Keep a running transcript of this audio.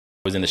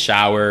Was in the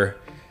shower.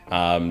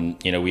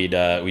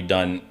 We'd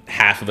done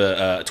half of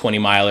a 20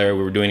 miler.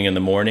 We were doing it in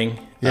the morning,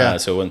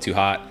 so it wasn't too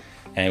hot,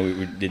 and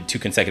we did 2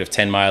 consecutive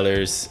 10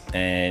 milers.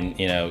 And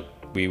I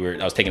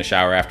was taking a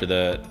shower after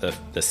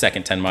the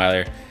second 10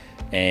 miler,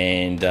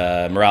 and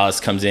Morales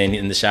comes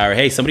in the shower.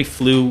 Hey, somebody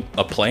flew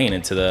a plane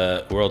into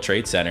the World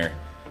Trade Center.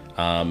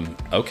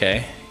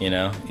 Okay,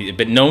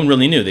 but no one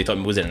really knew. They thought,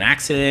 was it an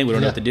accident? We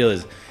don't know what the deal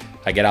is.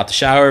 I get out the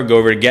shower, go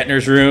over to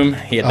Gettner's room.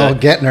 He had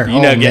Gettner.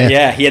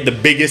 He had the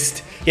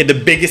biggest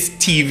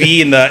TV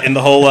in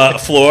the whole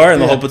floor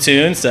and the whole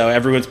platoon. So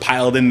everyone's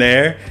piled in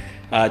there,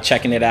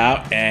 checking it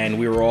out, and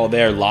we were all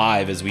there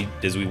live as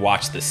we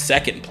watched the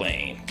second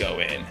plane go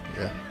in.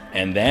 Yeah.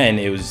 And then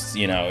it was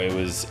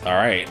all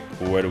right.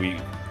 What are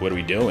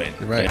we doing?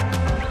 Right.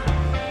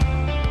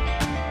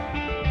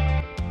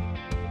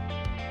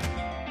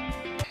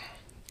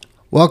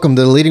 Welcome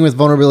to the Leading with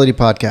Vulnerability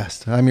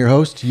podcast. I'm your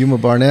host, Yuma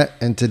Barnett,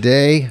 and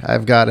today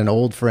I've got an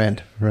old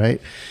friend,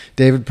 right?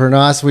 David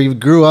Pernas. We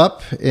grew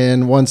up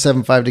in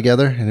 175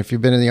 together, and if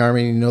you've been in the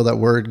Army, you know that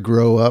word,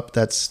 grow up.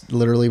 That's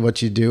literally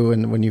what you do,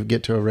 and when you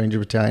get to a Ranger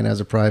Battalion as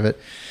a private.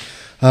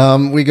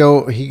 He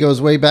goes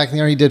way back in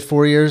the Army. He did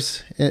 4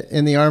 years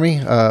in the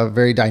Army,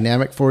 very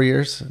dynamic 4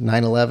 years,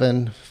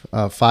 9/11,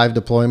 5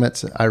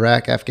 deployments,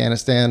 Iraq,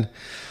 Afghanistan.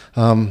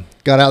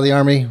 Got out of the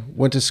Army,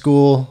 went to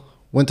school,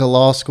 went to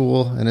law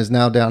school, and is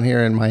now down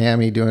here in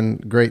Miami doing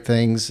great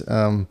things.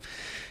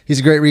 He's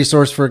a great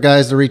resource for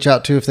guys to reach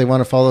out to if they want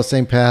to follow the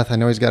same path. I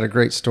know he's got a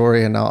great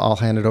story, and I'll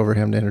hand it over to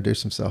him to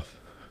introduce himself.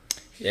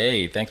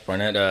 Hey, thanks,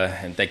 Barnett,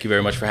 and thank you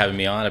very much for having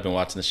me on. I've been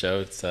watching the show.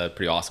 It's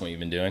pretty awesome what you've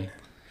been doing.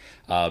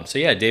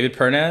 David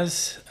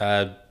Pernas.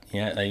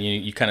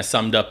 You kind of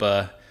summed up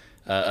a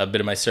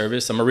bit of my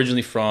service. I'm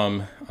originally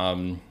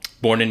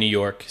born in New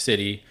York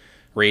City,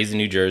 raised in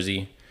New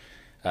Jersey.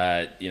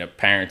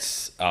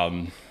 Parents.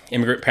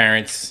 Immigrant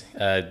parents.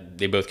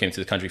 They both came to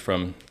the country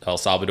from El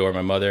Salvador,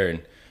 my mother,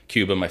 and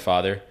Cuba, my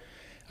father.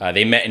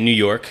 They met in New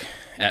York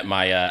at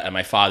my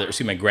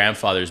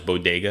grandfather's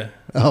bodega.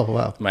 Oh,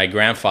 wow. My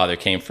grandfather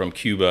came from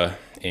Cuba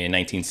in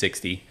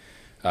 1960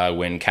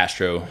 when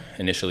Castro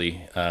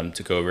initially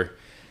took over,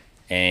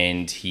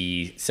 and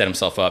he set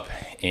himself up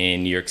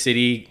in New York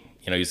City.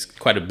 He's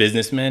quite a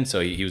businessman, so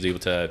he was able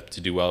to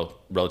do well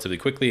relatively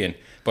quickly and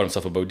bought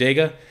himself a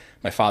bodega.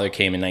 My father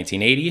came in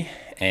 1980,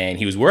 and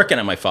he was working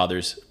at my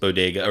grandfather's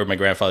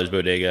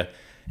bodega,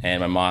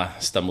 and my ma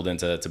stumbled in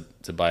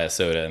to buy a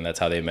soda, and that's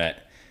how they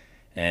met.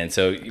 And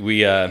so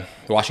we,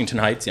 Washington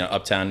Heights,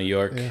 uptown New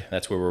York,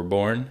 that's where we were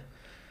born,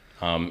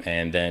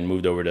 and then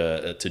moved over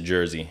to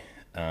Jersey,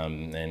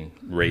 and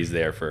raised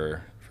there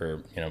for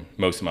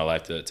most of my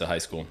life to high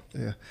school.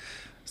 Yeah.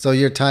 So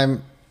your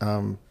time,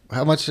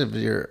 how much of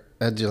your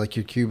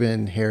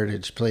Cuban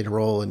heritage played a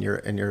role in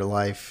your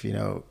life?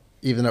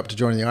 Even up to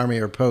joining the Army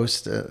or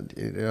post,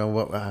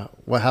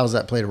 how's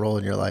that played a role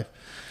in your life?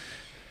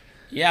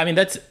 Yeah, I mean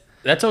that's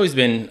always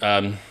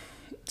been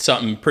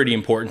something pretty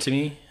important to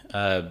me.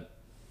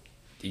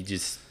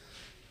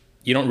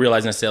 You don't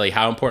realize necessarily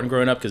how important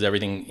growing up, because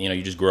everything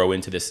you just grow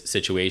into this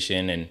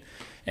situation, and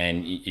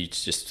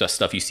it's just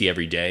stuff you see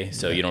every day,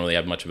 so you don't really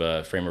have much of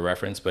a frame of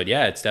reference. But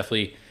yeah, it's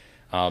definitely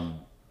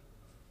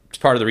it's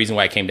part of the reason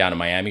why I came down to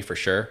Miami for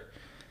sure.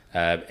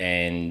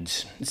 And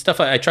stuff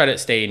I try to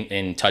stay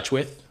in touch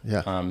with.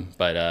 Yeah.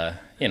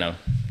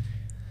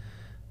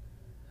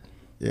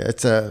 Yeah,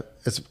 it's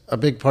a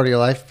big part of your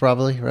life,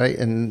 probably, right?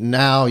 And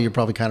now you're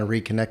probably kind of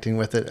reconnecting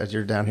with it as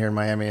you're down here in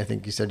Miami. I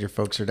think you said your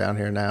folks are down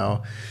here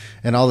now,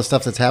 and all the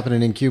stuff that's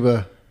happening in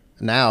Cuba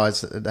now.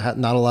 It's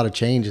not a lot of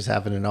change has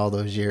happened in all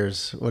those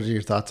years. What are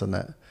your thoughts on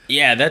that?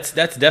 Yeah, that's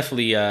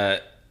definitely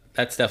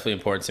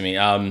important to me.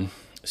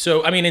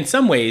 So I mean, in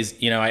some ways,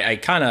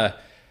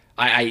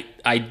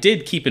 I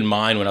did keep in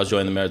mind when I was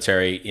joining the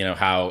military,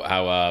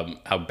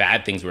 how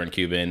bad things were in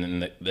Cuba,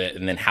 and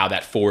then how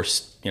that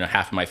forced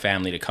half of my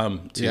family to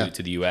come to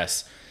the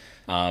U.S.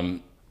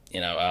 In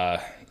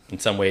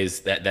some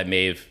ways that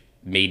may have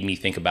made me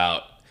think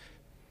about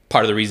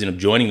part of the reason of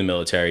joining the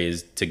military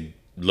is to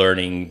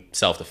learning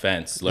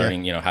self-defense,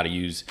 learning how to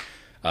use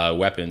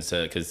weapons,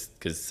 because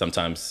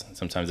sometimes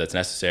that's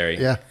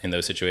necessary in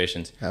those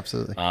situations.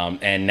 Absolutely.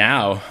 And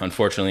now,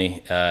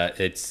 unfortunately,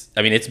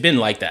 it's been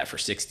like that for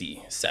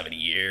 60, 70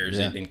 years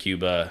in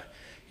Cuba.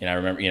 I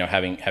remember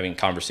having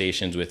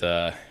conversations with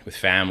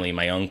family,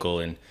 my uncle,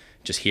 and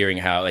just hearing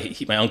how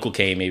my uncle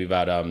came maybe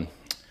about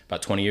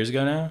 20 years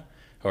ago now,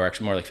 or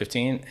actually more like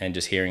 15, and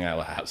just hearing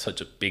how such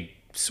a big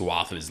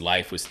swath of his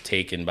life was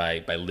taken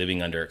by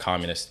living under a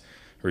communist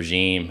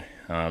regime.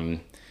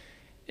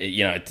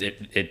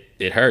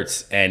 It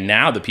hurts. And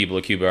now the people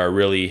of Cuba are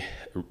really,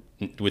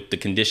 with the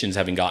conditions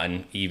having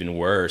gotten even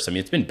worse. I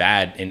mean, it's been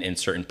bad in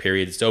certain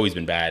periods. It's always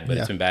been bad, but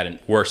it's been bad and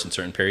worse in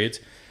certain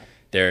periods.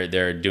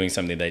 They're doing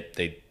something that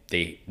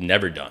they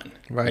never done,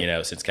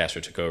 right, since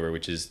Castro took over,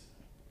 which is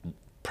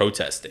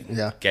protesting,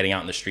 getting out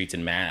in the streets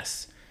in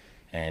mass,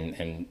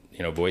 and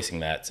voicing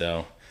that.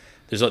 So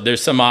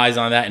there's some eyes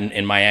on that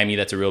in Miami.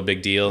 That's a real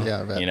big deal,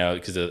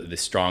 because of the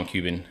strong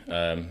Cuban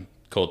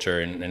culture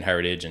and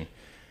heritage, and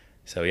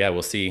So yeah,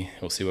 we'll see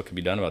what can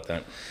be done about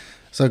that.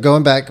 So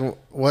going back,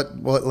 what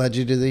led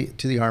you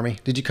to the Army?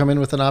 Did you come in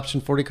with an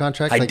option 40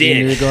 contract? I like did. You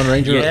knew you were going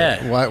Ranger?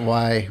 Yeah.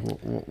 Why?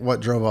 What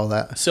drove all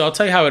that? So I'll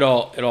tell you how it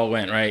all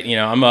went, right? You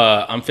know,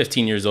 I'm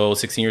 15 years old,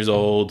 16 years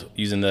old,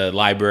 using the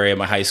library at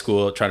my high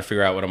school, trying to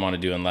figure out what I want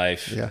to do in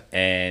life. Yeah.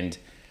 And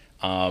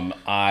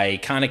I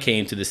kind of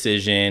came to the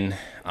decision.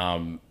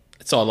 I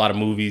saw a lot of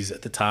movies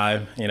at the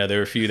time. You know, there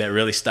were a few that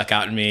really stuck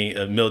out in me,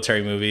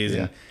 military movies,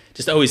 and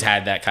just always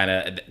had that kind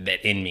of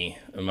that in me.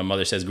 And my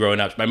mother says,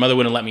 growing up, my mother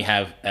wouldn't let me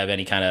have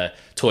any kind of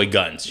toy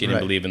guns. She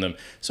didn't believe in them,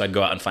 so I'd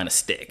go out and find a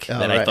stick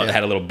that I thought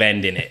had a little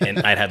bend in it, and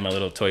I'd have my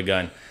little toy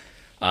gun.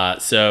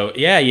 So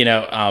yeah, you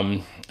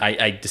know,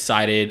 I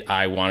decided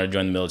I wanted to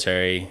join the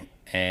military,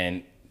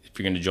 and if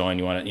you're going to join,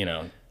 you want to, you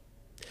know,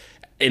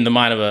 in the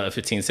mind of a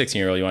 15,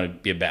 16-year-old, you want to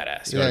be a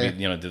badass. You want to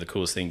be, you know, do the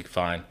coolest thing you can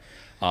find.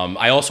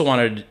 I also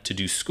wanted to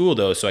do school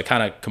though, so I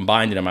kind of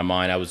combined it in my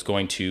mind. I was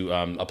going to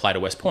apply to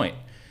West Point.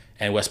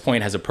 And West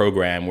Point has a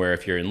program where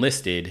if you're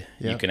enlisted,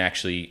 you can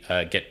actually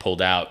get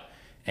pulled out,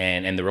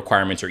 and the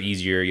requirements are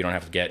easier. You don't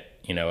have to get,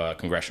 you know, a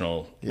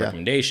congressional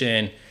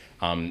recommendation.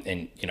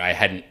 And you know,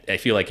 I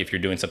feel like if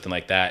you're doing something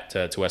like that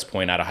to West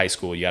Point out of high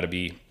school, you got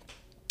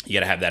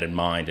to have that in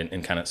mind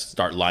and kind of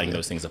start lining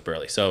those things up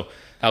early. So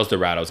that was the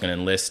route. I was going to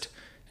enlist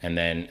and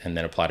then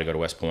apply to go to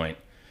West Point.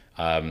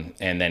 And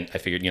then I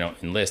figured, you know,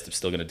 enlist, I'm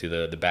still going to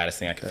do the baddest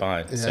thing I could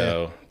find.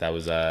 So that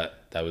was,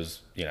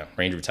 you know,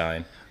 Ranger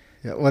Battalion.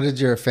 Yeah. What did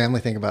your family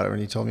think about it when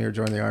you told me you were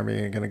joining the Army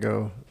and you're going to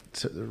go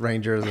to the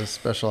Ranger, the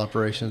special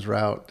operations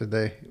route?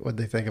 What did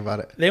they think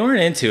about it? They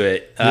weren't into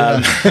it.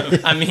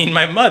 I mean,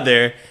 my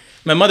mother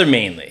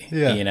mainly,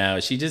 you know,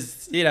 she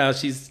just, you know,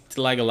 she's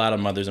like a lot of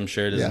mothers, I'm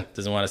sure,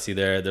 doesn't want to see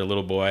their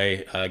little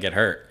boy get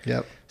hurt.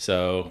 Yep.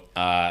 So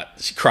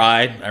she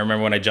cried. I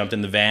remember when I jumped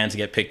in the van to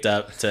get picked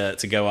up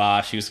to go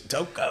off. She was,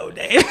 don't go,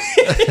 Dave.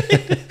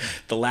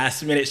 The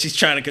last minute, she's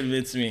trying to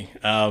convince me.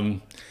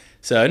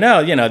 So no,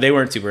 you know, they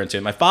weren't super into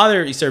it. My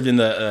father, he served in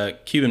the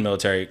Cuban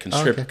military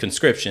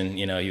conscription.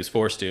 You know, he was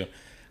forced to.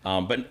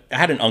 But I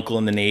had an uncle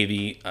in the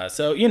Navy.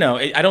 So, you know,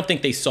 I don't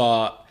think they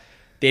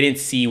didn't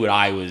see what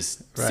I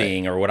was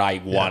seeing or what I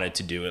wanted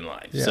to do in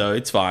life. Yeah. So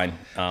it's fine.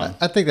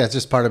 I think that's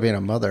just part of being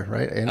a mother,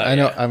 right? And I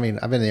know, I mean,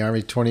 I've been in the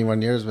Army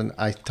 21 years. When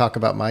I talk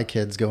about my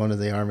kids going to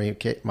the Army,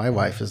 my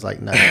wife is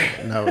like, no,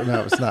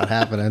 it's not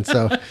happening.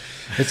 So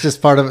it's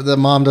just part of it. The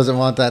mom doesn't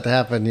want that to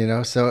happen, you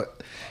know? So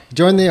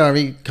join the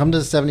Army, come to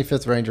the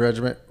 75th Ranger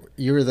Regiment.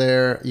 You were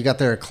there. You got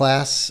there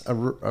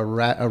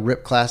a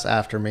RIP class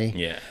after me.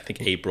 Yeah, I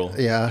think April.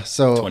 Yeah,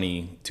 so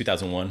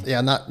 2001.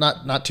 Yeah,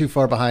 not too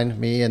far behind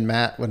me and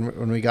Matt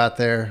when we got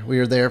there. We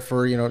were there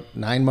for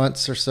 9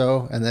 months or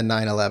so, and then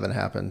 9/11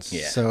 happens.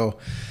 Yeah. So,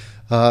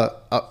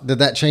 did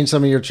that change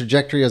some of your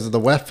trajectory as of the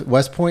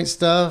West Point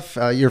stuff?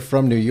 You're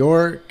from New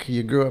York.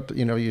 You grew up.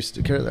 You used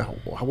to care.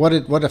 What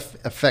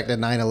effect did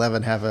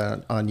 9/11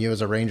 have on you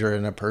as a Ranger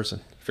and a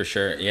person? For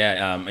sure,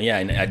 yeah,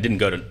 and I didn't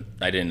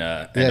end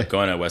up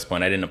going to West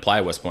Point. I didn't apply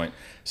at West Point,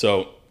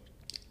 so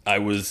I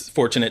was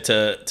fortunate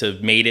to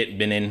made it.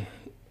 Been in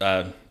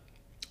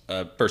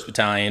 1st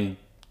Battalion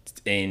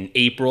in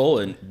April,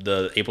 and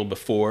the April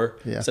before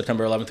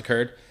September 11th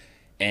occurred,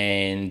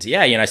 and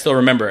I still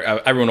remember.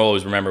 Everyone will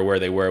always remember where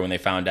they were when they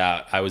found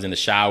out. I was in the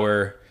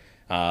shower.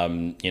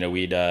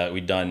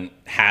 We'd done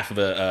half of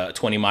a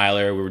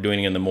 20-miler. We were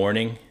doing it in the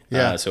morning,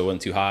 so it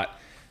wasn't too hot.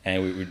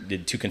 And we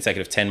did 2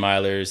 consecutive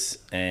 10-milers,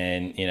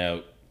 and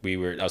I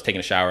was taking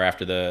a shower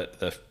after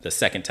the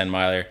second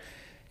 10-miler,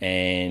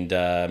 and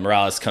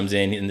Morales comes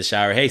in the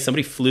shower. Hey,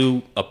 somebody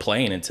flew a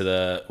plane into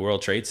the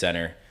World Trade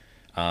Center.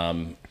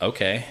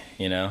 Okay,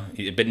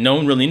 but no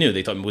one really knew.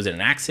 They thought, was it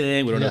an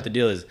accident? We don't know what the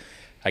deal is.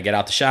 I get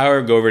out the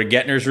shower, go over to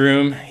Gettner's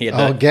room. He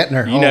had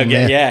Gettner.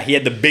 He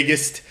had the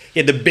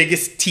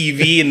biggest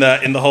TV in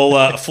the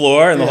whole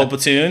floor and the whole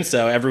platoon.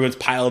 So everyone's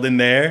piled in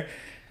there.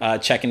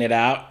 Checking it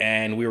out,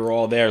 and we were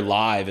all there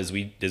live as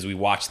we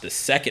watched the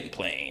second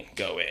plane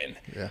go in.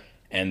 Yeah.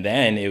 And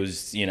then it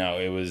was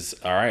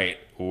all right.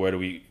 What are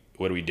we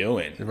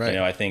doing? Right.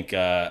 I think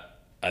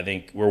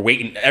we're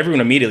waiting.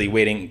 Everyone immediately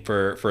waiting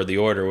for the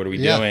order. What are we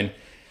doing?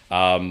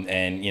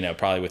 And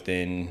probably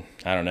within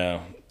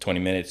 20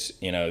 minutes,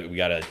 we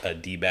got a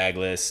D-bag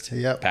list.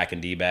 Yep. Packing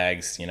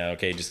D-bags.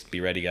 Okay, just be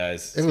ready,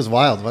 guys. It was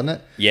wild, wasn't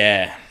it?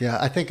 Yeah. Yeah,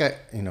 I think it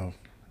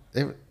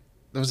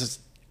was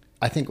just.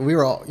 I think we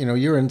were all,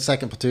 you were in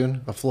 2nd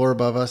platoon, a floor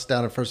above us,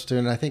 down in 1st platoon.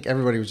 And I think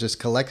everybody was just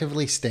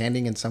collectively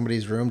standing in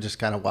somebody's room, just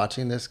kind of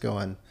watching this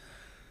going,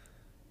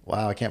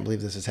 wow, I can't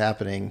believe this is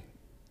happening.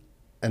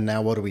 And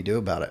now what do we do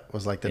about it?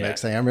 Was like the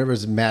next thing. I remember it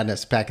was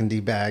madness, packing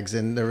D-bags,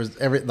 and there was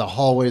the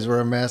hallways were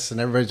a mess, and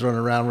everybody's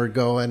running around, we're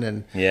going.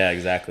 And yeah,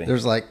 exactly.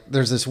 There's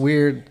this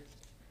weird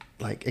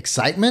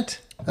excitement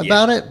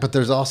about it, but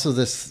there's also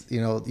this,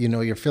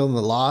 you're feeling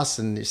the loss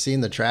and you're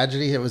seeing the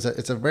tragedy.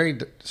 It's a very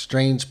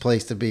strange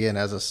place to be in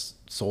as a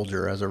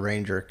soldier, as a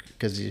Ranger,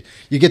 because you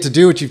get to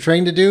do what you've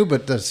trained to do,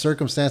 but the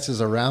circumstances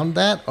around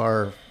that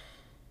are,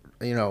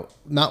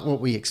 not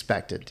what we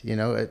expected.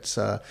 It's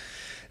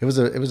it was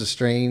a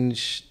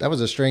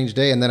strange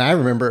day. And then I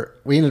remember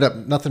we ended up,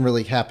 nothing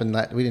really happened.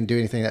 We didn't do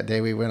anything that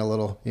day. We went a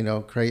little,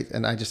 crazy,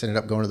 and I just ended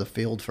up going to the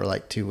field for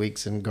like 2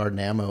 weeks and garden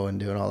ammo and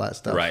doing all that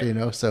stuff.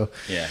 Right. So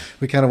Yeah.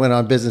 we kind of went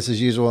on business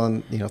as usual,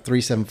 and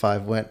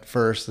 375 went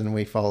first, and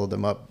we followed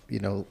them up,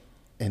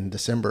 in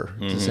December,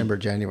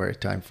 January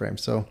timeframe.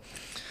 So,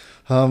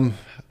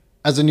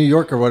 as a New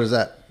Yorker, what is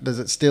that? Does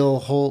it still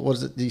hold? What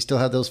is it? Do you still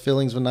have those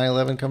feelings when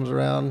 9/11 comes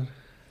around?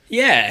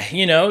 Yeah,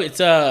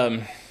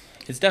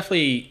 it's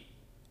definitely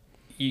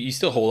you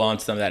still hold on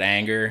to some of that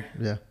anger.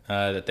 Yeah.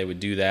 That they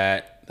would do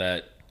that.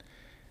 That,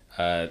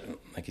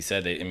 like you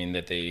said,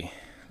 that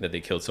they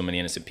killed so many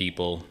innocent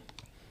people.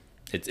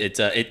 It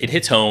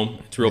hits home.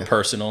 It's real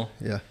personal.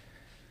 Yeah.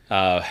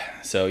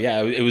 So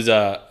yeah, it was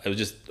I was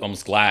just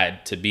almost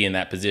glad to be in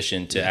that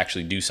position to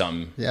actually do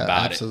something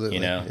about absolutely.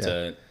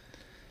 it.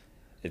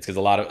 It's because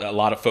a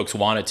lot of folks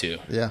wanted to.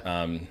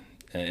 Yeah.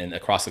 And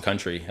across the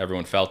country,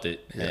 everyone felt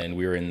it, and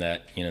we were in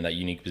that that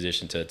unique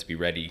position to be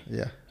ready.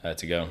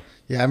 To go.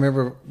 Yeah, I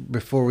remember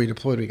before we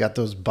deployed, we got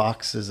those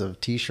boxes of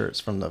T-shirts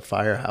from the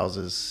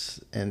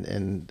firehouses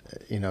and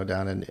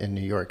down in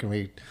New York,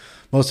 and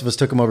most of us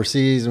took them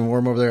overseas and wore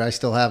them over there. I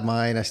still have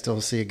mine. I still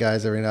see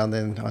guys every now and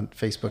then on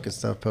Facebook and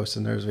stuff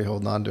posting theirs. We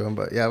holding on to them,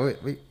 but yeah,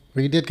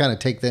 we did kind of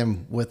take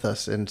them with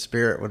us in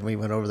spirit when we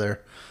went over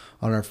there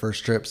on our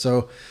first trip.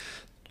 So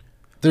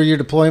through your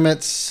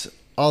deployments,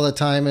 all the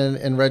time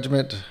in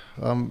regiment,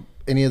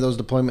 any of those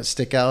deployments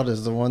stick out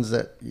as the ones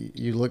that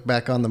you look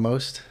back on the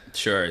most?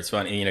 Sure, it's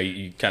funny.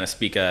 You kind of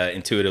speak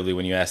intuitively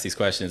when you ask these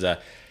questions.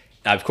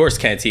 Of course,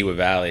 Cantigua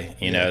Valley.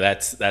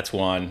 That's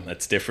one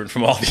that's different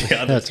from all the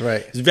others. That's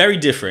right. It's very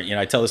different.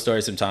 I tell the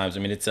story sometimes. I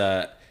mean, it's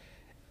at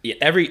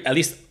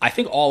least I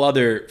think all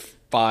other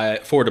 4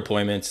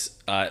 deployments.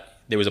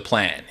 There was a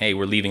plan. Hey,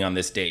 we're leaving on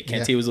this date.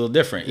 Cantigua was a little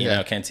different.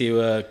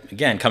 Cantigua,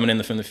 again, coming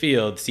in from the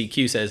field.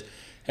 CQ says,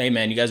 "Hey,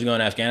 man, you guys are going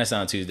to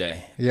Afghanistan on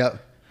Tuesday."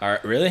 Yep. All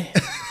right, really?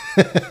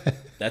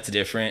 That's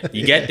different.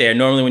 You get there.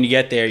 Normally, when you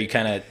get there, you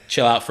kind of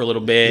chill out for a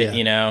little bit.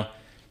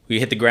 We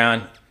hit the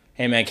ground.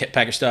 Hey, man,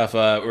 pack your stuff.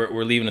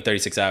 We're leaving in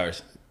 36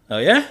 hours. Oh,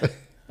 yeah?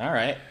 All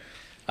right.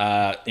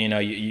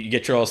 You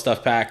get your old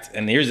stuff packed.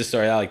 And here's the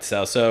story I like to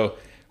tell. So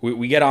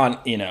we get on,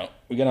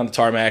 the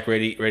tarmac,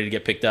 ready to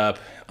get picked up.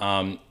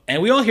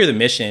 And we all hear the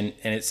mission.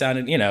 And it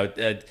sounded,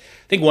 I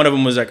think one of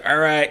them was like, all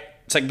right,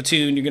 it's like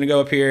platoon. You're going to go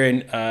up here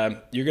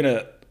and you're going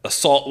to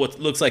assault what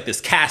looks like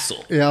this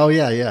castle. Yeah. Oh,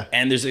 yeah.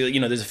 And there's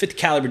a 50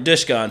 caliber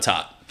Dushka on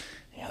top.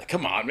 You're like,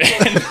 come on,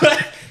 man.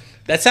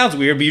 That sounds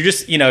weird, but you're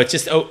just, it's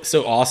just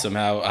so awesome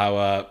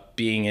how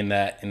being in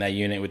that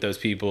unit with those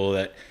people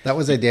that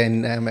was a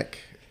dynamic,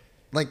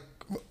 like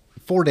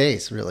 4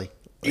 days really.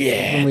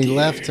 When we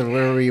left to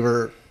where we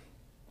were,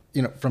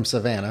 from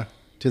Savannah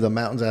to the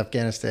mountains of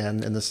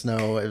Afghanistan in the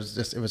snow, it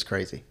was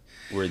crazy.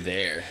 We're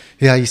there.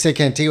 Yeah, you say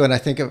Cantigua,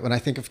 and when I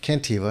think of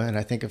Cantigua, and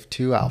I think of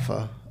 2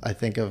 Alpha, I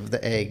think of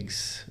the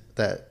eggs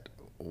that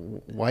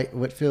White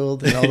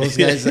Whitfield and all those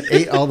guys that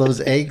ate all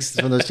those eggs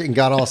from those and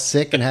got all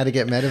sick and had to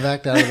get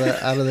medevaced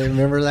out of the.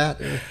 Remember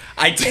that?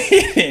 I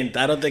didn't.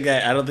 I don't think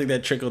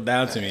that trickled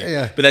down to me.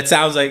 Yeah. But that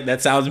sounds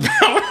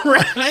about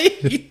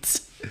right.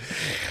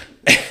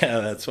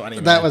 That's funny.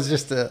 Man. That was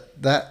just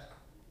that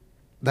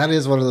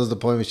is one of those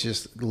deployments you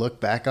just look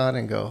back on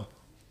and go,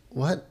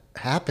 what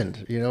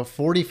happened?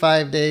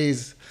 45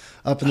 days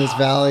up in this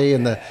valley,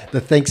 and the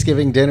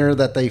Thanksgiving dinner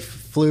that they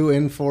flew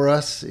in for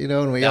us,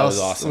 and we was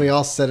awesome. We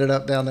all set it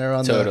up down there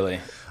on totally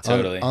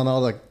on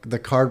all the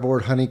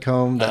cardboard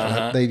honeycomb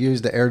that they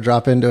used to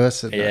airdrop into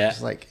us. And it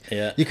was like,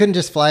 you couldn't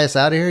just fly us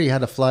out of here. You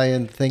had to fly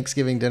in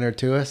Thanksgiving dinner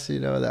to us.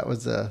 That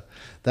was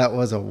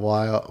a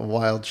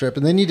wild trip.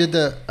 And then you did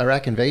the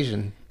Iraq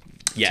invasion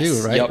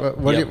too, right?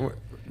 Yep.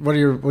 What do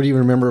you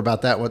remember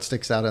about that? What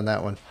sticks out in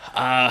that one?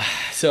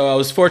 So I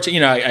was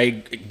fortunate. I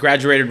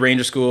graduated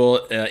Ranger School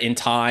in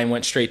time,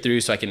 went straight through,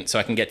 so I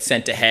can get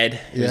sent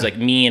ahead. It was like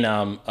me and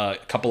a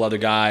couple other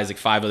guys, like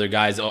 5 other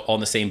guys, all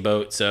in the same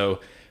boat. So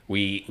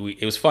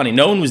it was funny.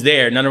 No one was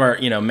there. None of our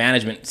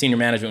senior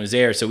management was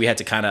there. So we had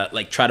to kind of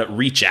like try to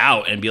reach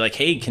out and be like,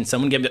 hey, can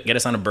someone get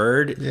us on a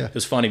bird? Yeah. It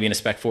was funny being a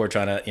Spec 4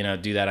 trying to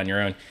do that on your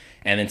own.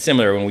 And then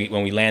similar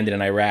when we landed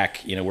in Iraq,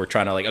 we're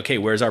trying to like, okay,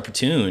 where's our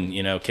platoon?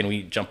 Can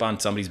we jump on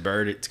somebody's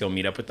bird to go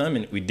meet up with them?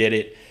 And we did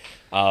it.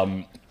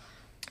 It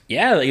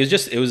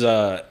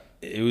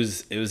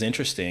was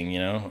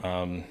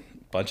interesting.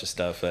 Bunch of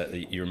stuff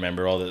that you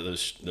remember, all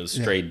those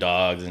stray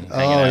dogs and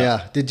hanging out.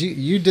 Yeah. Did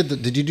you do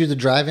the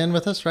drive-in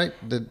with us? Right?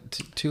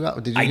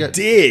 I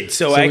did.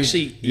 So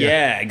actually,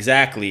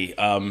 exactly.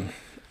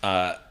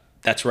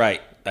 That's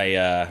right.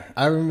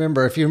 I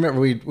remember. If you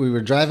remember, we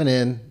were driving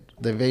in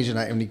the invasion,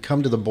 and we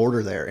come to the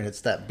border there, and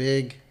it's that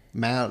big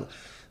mound,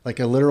 like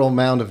a literal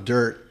mound of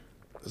dirt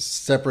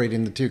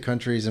separating the 2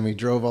 countries, and we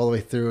drove all the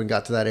way through and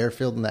got to that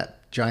airfield, and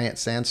that giant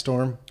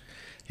sandstorm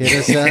hit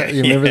us.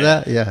 You remember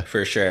that? Yeah,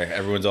 for sure.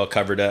 Everyone's all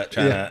covered up,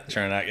 trying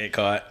to not get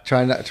caught,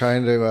 trying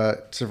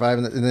to survive.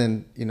 And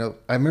then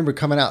I remember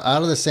coming out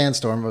of the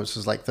sandstorm, which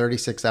was like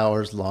 36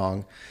 hours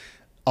long.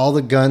 all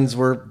the guns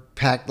were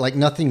packed, like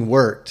nothing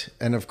worked.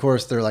 And of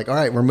course they're like, all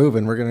right, we're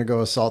moving. We're going to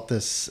go assault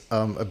this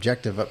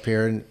objective up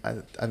here.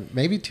 And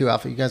maybe 2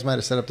 Alpha, you guys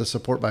might've set up the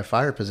support by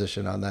fire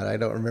position on that. I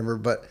don't remember,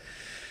 but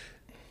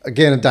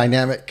again, a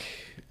dynamic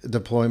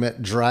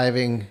deployment,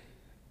 driving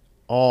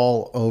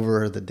all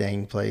over the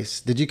dang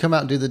place. Did you come out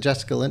and do the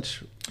Jessica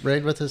Lynch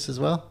raid with us as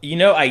well? You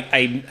know,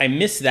 I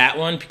missed that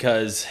one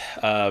because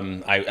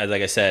like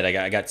I said,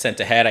 I got sent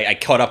ahead. I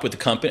caught up with the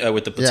company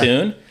with the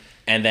platoon,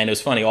 and then it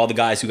was funny. All the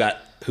guys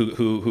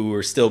who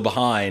were still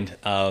behind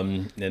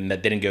and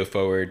that didn't go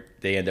forward,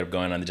 they ended up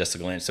going on the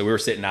Jessica Lynch. So we were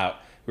sitting out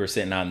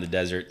in the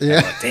desert. Yeah.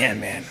 I'm like, damn,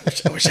 man,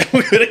 I wish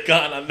we would have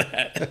gone on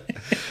that.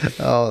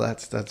 Oh,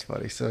 that's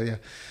funny. So yeah,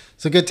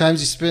 so good times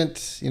you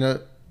spent. You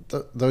know.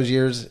 Those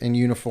years in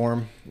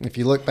uniform. If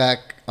you look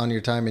back on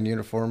your time in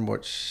uniform,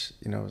 which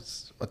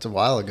it's a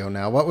while ago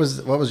now, what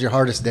was your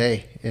hardest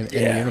day in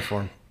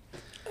uniform?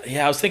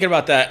 Yeah, I was thinking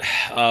about that.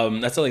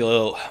 That's like a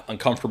little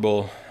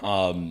uncomfortable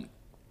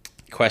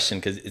question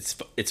because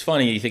it's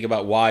funny you think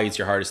about why it's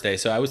your hardest day.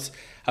 So I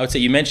would say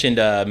you mentioned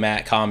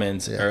Matt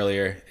Commons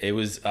earlier. It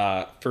was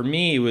for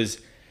me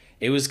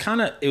it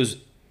was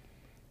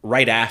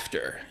right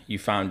after you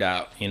found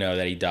out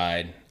that he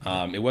died.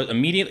 It was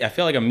immediately. I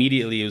feel like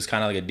immediately it was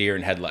kind of like a deer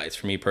in headlights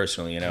for me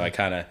personally. I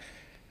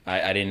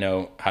didn't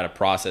know how to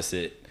process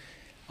it,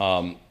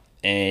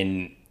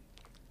 and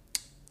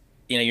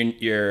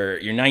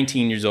you're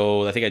 19 years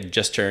old. I think I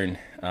just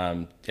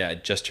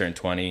turned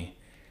 20,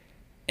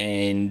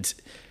 and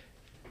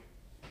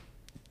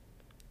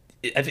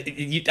I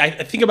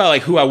think about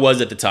like who I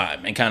was at the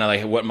time and kind of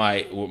like what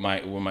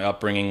my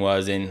upbringing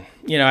was, and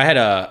I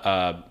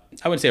had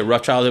I wouldn't say a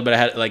rough childhood, but I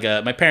had like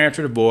my parents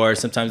were divorced.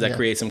 Sometimes that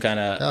creates some kind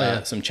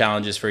of some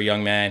challenges for a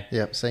young man.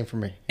 Yep, same for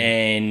me.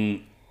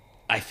 And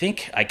I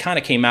think I kind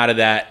of came out of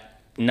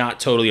that not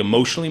totally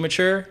emotionally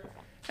mature.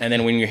 And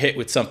then when you're hit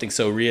with something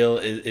so real,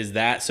 is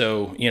that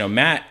so?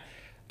 Matt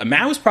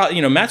was probably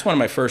Matt's one of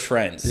my first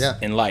friends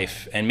in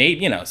life, and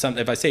maybe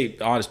if I say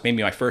honest,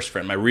 maybe my first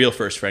friend, my real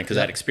first friend, because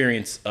that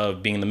experience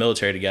of being in the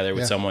military together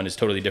with someone is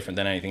totally different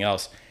than anything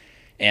else.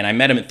 And I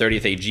met him at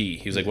 30th AG.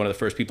 He was like one of the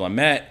first people I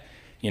met.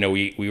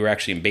 We were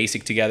actually in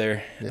basic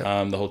together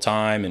the whole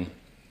time, and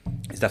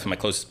he's definitely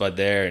my closest bud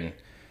there.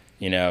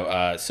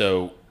 And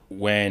so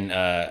when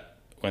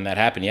that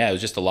happened, it was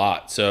just a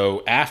lot.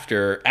 So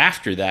after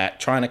that,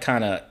 trying to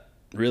kind of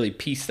really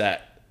piece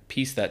that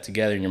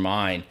together in your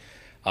mind,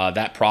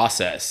 that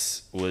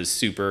process was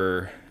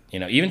super.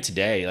 Even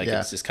today,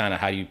 it's just kind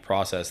of how you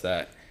process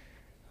that.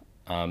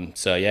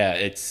 So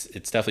it's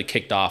definitely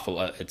kicked off a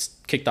lot. It's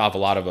kicked off a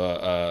lot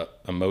of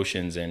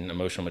emotions and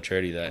emotional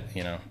maturity that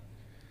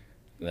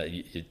that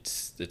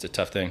it's a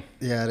tough thing.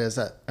 Yeah, it is.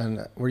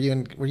 And were you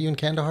in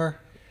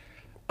Kandahar?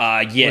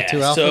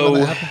 Yeah.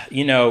 So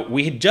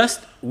we had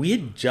just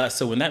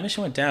so when that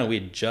mission went down, we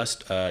had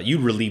just you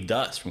relieved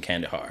us from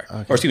Kandahar,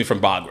 or excuse me,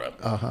 from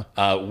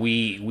Bagram.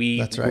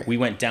 We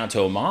went down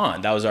to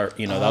Oman. That was our that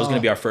was going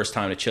to be our first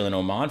time to chill in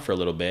Oman for a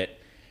little bit,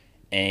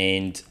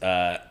 and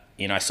I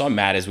saw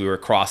Matt as we were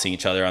crossing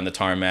each other on the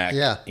tarmac.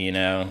 Yeah.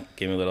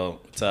 Gave me a little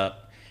what's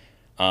up.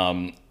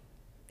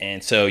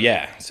 And so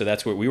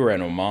that's where we were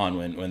in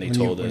Oman when they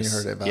told us. When you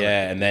heard about it.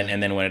 And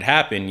then when it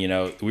happened,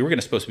 we were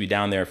supposed to be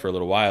down there for a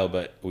little while,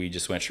 but we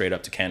just went straight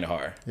up to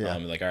Kandahar. Yeah.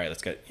 Like, all right,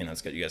 let's get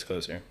you guys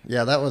closer.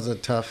 Yeah, that was a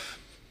tough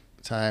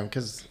time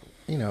because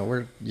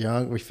we're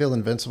young, we feel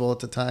invincible at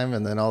the time,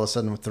 and then all of a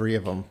sudden, three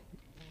of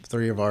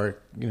our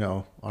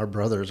our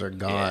brothers are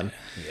gone.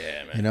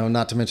 Yeah, man.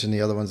 Not to mention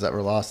the other ones that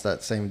were lost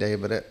that same day,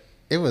 but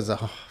it was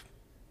a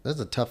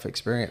tough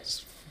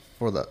experience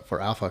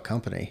for Alpha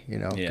Company,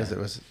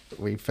 because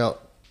we felt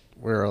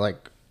we were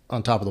like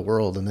on top of the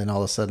world, and then all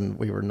of a sudden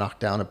we were knocked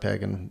down a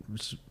peg, and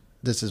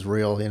this is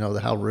real,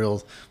 how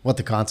real, what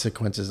the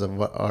consequences of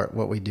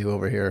what we do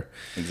over here.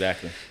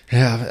 Exactly.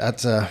 Yeah,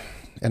 that's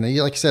and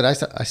like you said,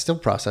 I still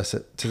process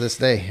it to this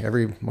day.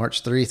 Every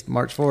March 3rd,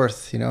 March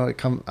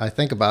 4th, I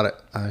think about it.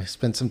 I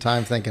spend some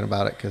time thinking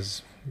about it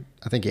because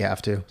I think you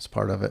have to. It's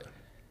part of it.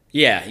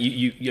 Yeah,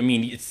 I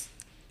mean, it's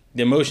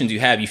the emotions you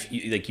have.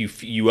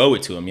 You owe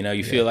it to them.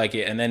 You feel like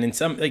it, and then in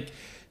some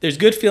there's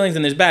good feelings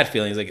and there's bad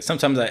feelings. Like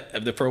sometimes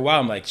for a while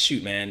I'm like,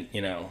 shoot, man,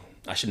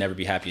 I should never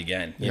be happy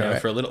again.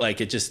 For a little,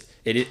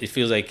 it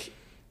feels like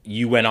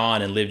you went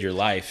on and lived your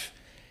life,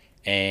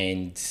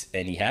 and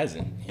he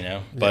hasn't.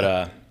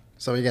 But.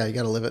 So you got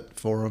to live it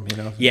for him,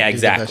 Yeah,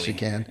 exactly. The best you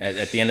can.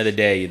 At the end of the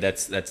day,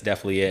 that's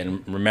definitely it.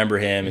 And remember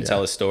him and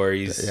tell his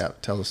stories. Yeah,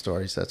 tell the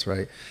stories. That's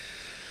right.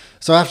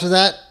 So after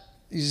that,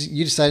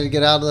 you decided to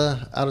get out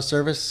of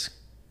service,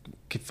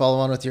 follow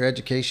on with your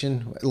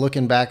education.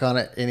 Looking back on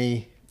it,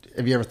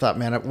 have you ever thought,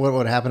 man, what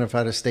would happen if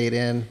I'd have stayed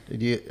in? Are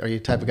you the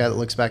type of guy that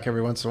looks back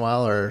every once in a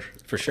while, or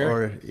for sure?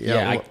 Or,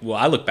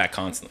 I look back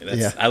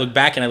constantly. I look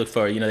back and I look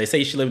forward. They say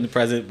you should live in the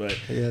present, but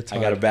I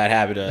got a bad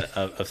habit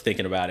of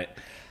thinking about it.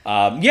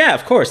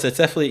 Of course, that's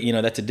definitely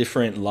that's a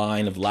different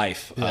line of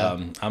life. Yeah.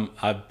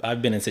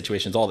 I've been in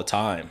situations all the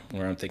time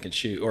where I'm thinking,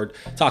 shoot, or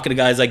talking to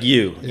guys like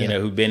you,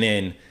 who've been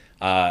in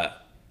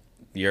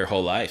your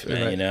whole life,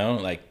 man.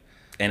 Right.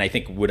 And I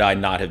think, would I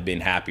not have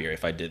been happier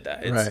if I did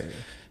that? Right.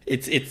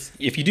 It's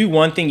if you do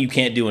one thing, you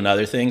can't do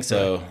another thing.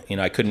 So,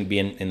 I couldn't be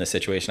in the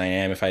situation I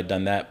am if I had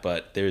done that.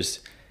 But there's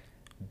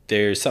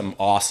something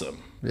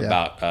awesome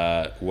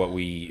about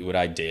what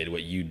I did,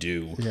 what you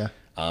do. Yeah.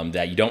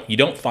 That you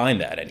don't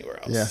find that anywhere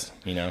else.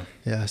 Yeah.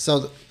 Yeah.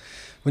 So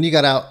when you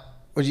got out,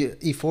 would you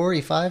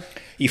E4, E5?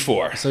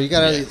 E4. So you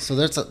got so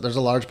there's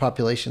a large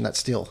population that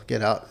still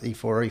get out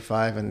E4,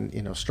 E5,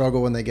 and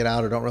struggle when they get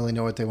out or don't really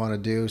know what they want to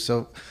do.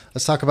 So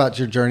let's talk about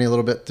your journey a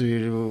little bit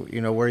through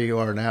where you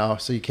are now.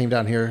 So you came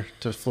down here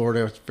to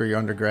Florida for your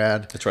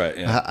undergrad. That's right.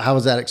 Yeah. How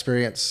was that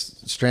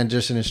experience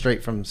transitioning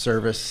straight from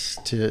service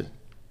to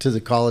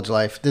the college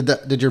life?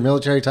 Did your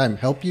military time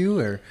help you,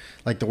 or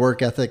like the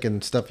work ethic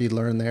and stuff you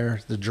learned there,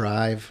 the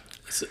drive?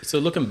 So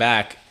looking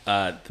back,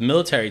 the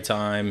military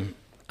time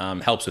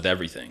helps with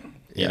everything.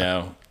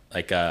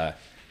 Like I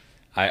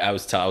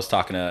was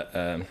talking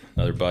to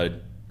another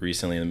bud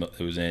recently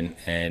who was in,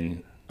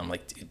 and I'm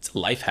like, it's a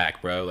life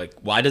hack, bro. Like,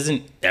 why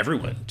doesn't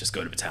everyone just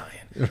go to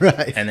battalion?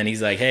 Right. And then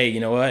he's like, hey, you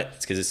know what?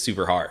 It's because it's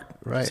super hard.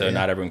 Right. So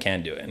not everyone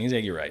can do it. And he's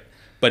like, you're right.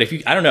 But if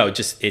I don't know, it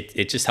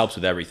just helps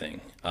with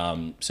everything.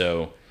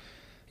 So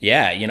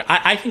yeah,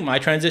 I think my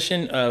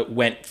transition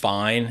went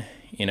fine.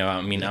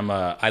 I mean,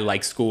 I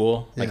like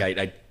school. Yeah.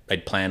 Like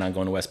I'd plan on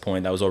going to West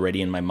Point. That was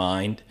already in my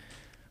mind.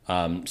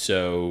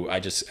 So I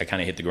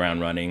kind of hit the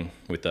ground running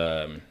with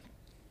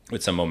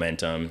some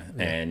momentum,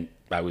 and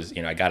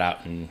I got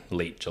out in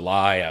late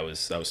July. I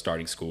was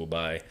starting school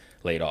by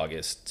late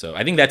August. So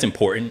I think that's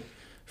important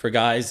for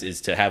guys,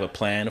 is to have a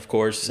plan, of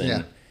course,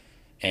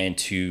 and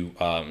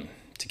to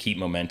keep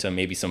momentum.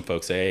 Maybe some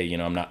folks say, hey,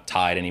 I'm not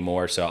tied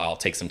anymore, so I'll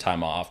take some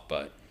time off.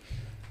 But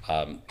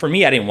for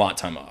me, I didn't want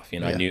time off.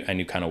 I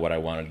knew kind of what I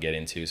wanted to get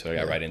into, so I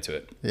got right into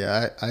it.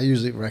 Yeah, I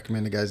usually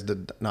recommend to guys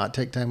to not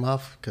take time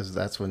off, because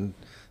that's when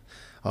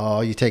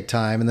you take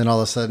time, and then all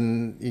of a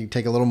sudden you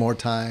take a little more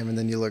time, and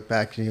then you look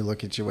back and you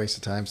look at your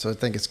wasted time. So I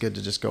think it's good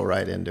to just go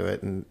right into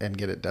it and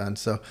get it done.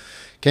 So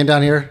came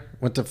down here,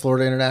 went to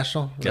Florida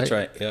International. Right? That's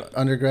right. Yep.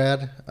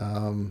 Undergrad.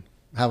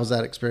 How was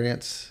that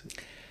experience?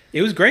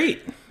 It was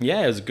great.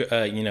 Yeah, it was good.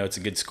 It's a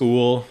good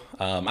school.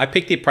 I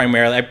picked it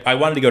primarily. I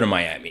wanted to go to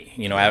Miami.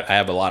 I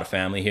have a lot of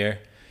family here,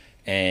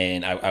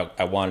 and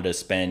I wanted to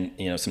spend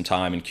some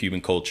time in Cuban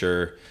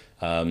culture,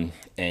 and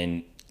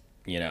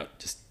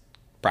just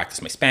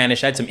practice my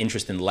Spanish. I had some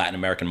interest in the Latin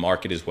American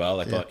market as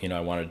well. I thought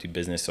I wanted to do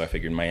business, so I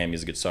figured Miami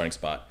is a good starting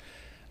spot.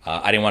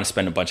 I didn't want to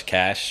spend a bunch of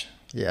cash.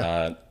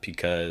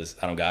 Because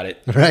I don't got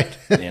it. Right.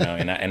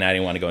 And I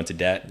didn't want to go into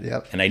debt.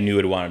 Yep. And I knew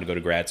I wanted to go to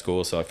grad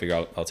school, so I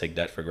figured I'll take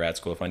debt for grad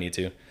school if I need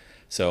to.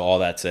 So all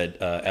that said,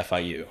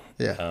 FIU,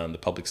 the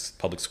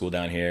public school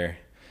down here,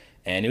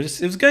 and it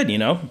was good.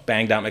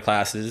 Banged out my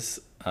classes,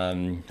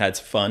 had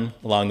some fun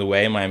along the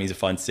way. Miami's a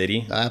fun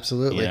city.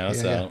 Absolutely.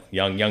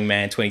 Young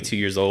man, 22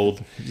 years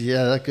old.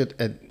 Yeah, that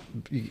could.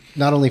 You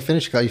not only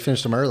finished, you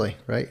finished them early,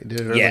 right? You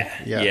did it early.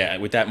 Yeah.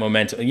 With that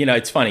momentum,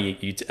 it's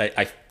funny.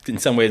 I in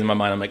some ways in my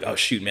mind, I'm like, oh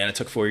shoot, man, I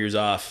took 4 years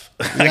off.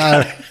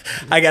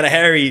 I got a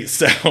hurry.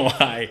 So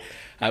I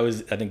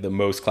think the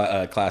most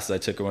classes I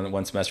took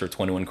one semester were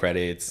 21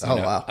 credits.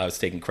 Wow. I was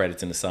taking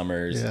credits in the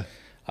summers.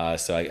 Yeah.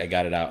 So I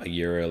got it out a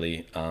year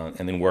early,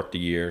 and then worked a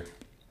year,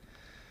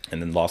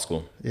 and then law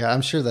school. Yeah,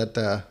 I'm sure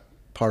that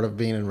part of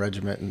being in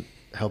regiment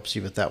helps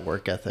you with that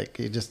work ethic.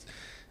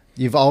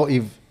 You've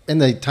in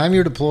the time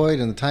you're deployed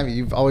and the time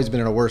you've always been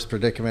in a worse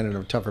predicament, in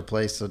a tougher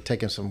place. So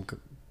taking some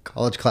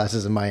college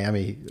classes in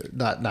Miami,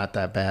 not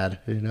that bad,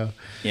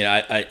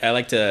 I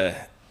like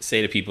to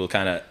say to people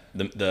kind of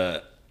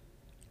the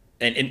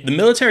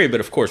military, but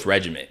of course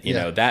regiment,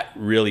 that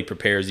really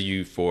prepares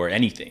you for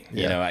anything,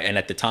 and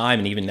at the time,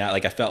 and even now,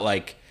 like I felt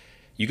like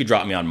you could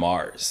drop me on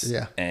Mars,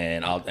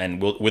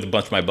 and we'll, with a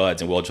bunch of my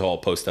buds, and we'll just all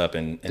post up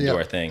and do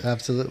our thing.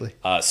 Absolutely.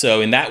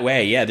 So in that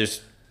way,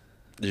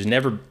 there's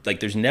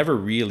never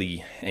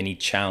really any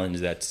challenge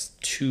that's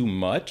too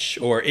much,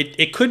 or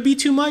it could be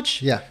too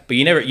much. Yeah. But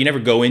you never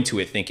go into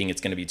it thinking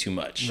it's going to be too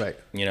much. Right.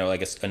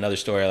 Another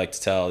story I like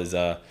to tell is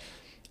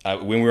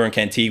when we were in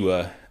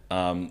Cantigua,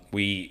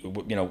 we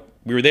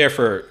were there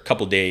for a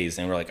couple days,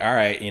 and we're like, all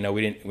right,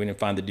 we didn't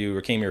find the dude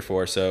we came here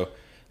for, so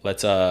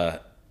let's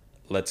go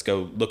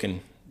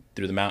looking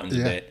through the mountains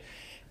a bit.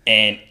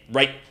 And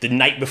right the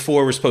night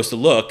before we're supposed to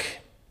look,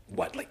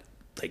 like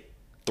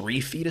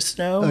 3 feet of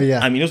snow. Oh, yeah.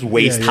 I mean, it was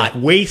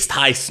waist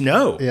high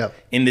snow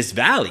in this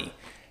valley.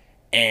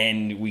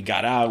 And we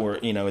got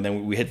out, and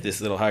then we hit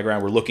this little high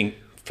ground. We're looking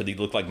for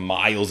look like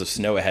miles of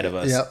snow ahead of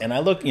us. Yep. And I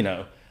look,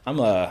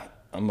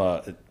 I'm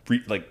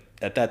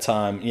at that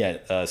time,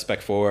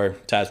 Spec 4,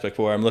 Tab Spec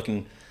 4. I'm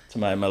looking to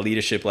my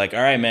leadership like,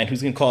 all right, man,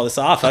 who's going to call this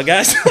off, huh,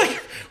 guys?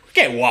 We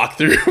can't walk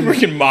through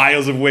freaking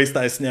miles of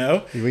waist-high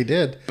snow. We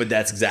did. But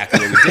that's exactly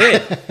what we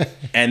did.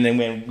 And then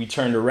when we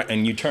turned around,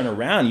 and you turn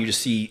around, you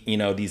just see,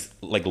 these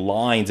like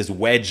lines, this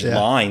wedged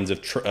lines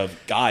of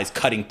guys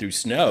cutting through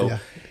snow. Yeah.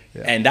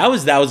 Yeah. And that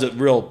was a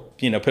real,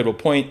 pivotal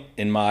point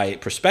in my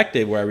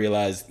perspective, where I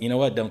realized,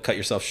 don't cut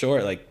yourself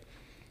short. Like,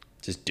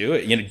 just do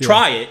it.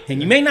 Try it,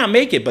 and you may not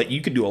make it, but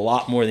you could do a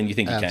lot more than you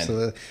think you can.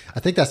 Absolutely. I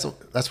think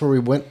that's where we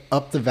went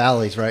up the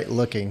valleys, right?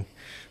 Looking.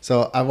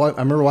 So I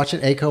remember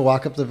watching ACO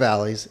walk up the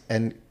valleys,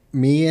 and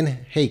me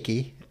and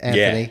Heike,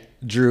 Anthony,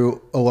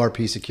 drew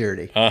ORP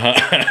security.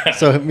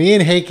 So me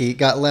and Heike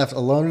got left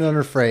alone and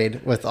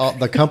unafraid with all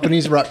the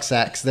company's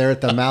rucksacks there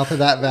at the mouth of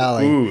that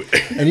valley. Ooh.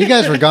 And you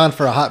guys were gone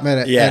for a hot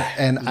minute. Yeah,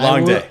 and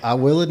long day. I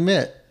will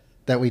admit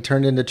that we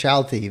turned into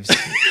child thieves.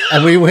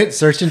 And we went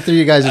searching through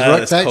you guys'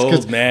 rucksacks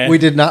because we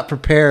did not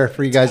prepare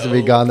for you guys to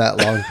be gone that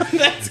long.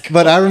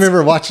 But I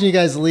remember watching you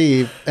guys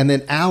leave, and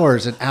then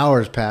hours and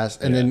hours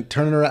passed, and then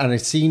turning around and I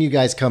seen you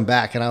guys come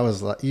back, and I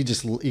was like, you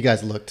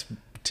guys looked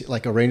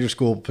like a Ranger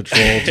School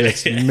patrol,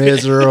 just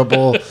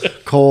miserable,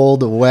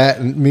 cold, wet,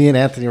 and me and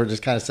Anthony were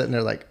just kind of sitting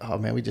there like, oh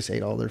man, we just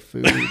ate all their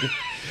food.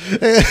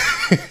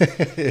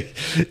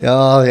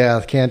 Oh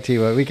yeah,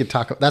 Cantiva. We could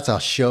talk. That's a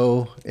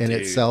show in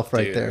itself,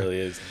 right there. It really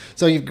is.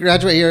 So you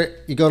graduate here,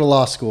 you go to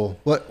law school.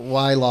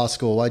 Why law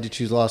school? Why'd you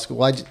choose law school?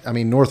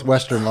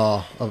 Northwestern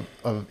Law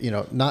of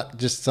not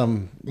just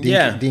some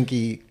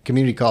dinky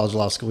community college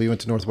law school. You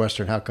went to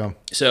Northwestern. How come?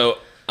 So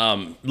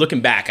looking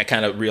back, I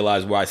kind of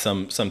realized why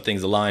some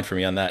things aligned for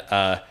me on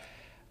that.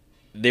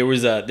 There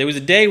was a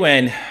day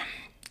when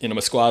my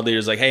squad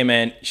leader's like, hey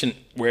man, you shouldn't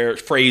wear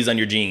phrase on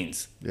your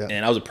jeans. Yeah.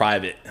 And I was a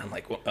private. I'm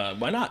like,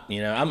 why not?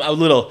 I'm a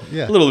little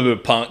bit of a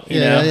punk.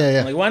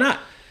 Yeah. I'm like, why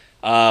not?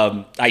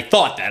 I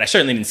thought that. I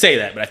certainly didn't say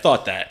that, but I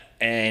thought that.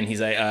 And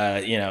he's like,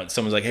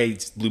 someone's like, hey,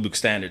 it's Blue Book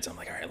standards. I'm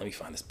like, all right, let me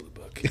find this Blue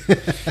Book.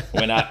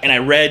 I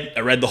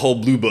read the whole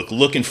Blue Book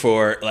looking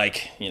for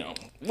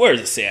where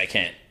does it say I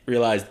can't?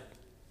 Realized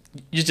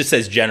it just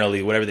says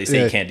generally whatever they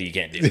say you can't do, you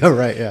can't do. Yeah,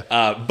 right.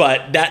 Yeah.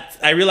 But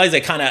I realized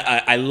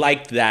I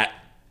liked that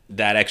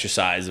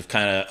exercise of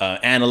kind of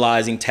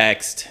analyzing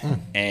text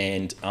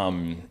and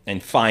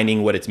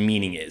finding what its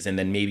meaning is, and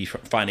then maybe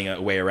finding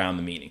a way around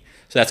the meaning.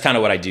 So that's kind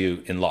of what I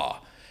do in law.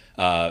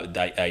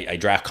 I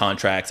draft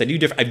contracts.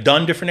 I've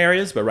done different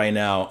areas, but right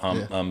now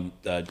I'm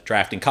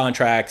drafting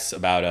contracts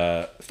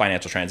about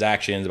financial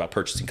transactions, about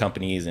purchasing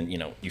companies, and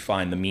you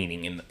find the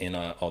meaning in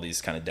all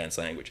these kind of dense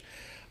language.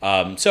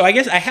 So I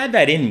guess I had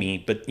that in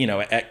me, but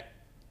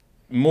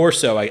more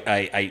so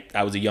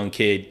I was a young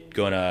kid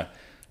going to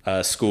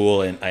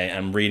school, and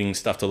I'm reading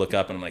stuff to look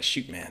up, and I'm like,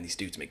 shoot, man, these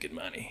dudes make good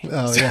money.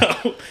 Oh, so,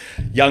 yeah.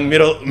 Young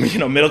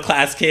middle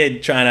class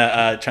kid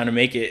trying to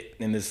make it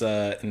in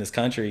this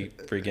country.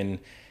 Freaking,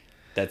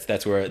 that's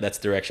the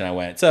direction I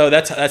went. So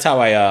that's how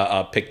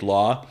I picked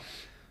law.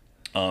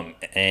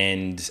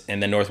 And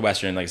then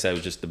Northwestern, like I said,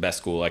 was just the best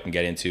school I can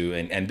get into,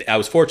 and I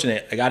was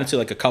fortunate. I got into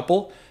like a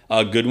couple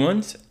good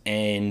ones,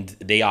 and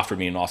they offered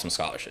me an awesome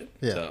scholarship.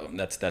 Yeah. So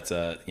that's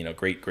a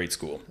great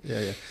school.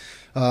 Yeah.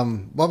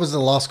 What was the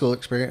law school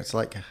experience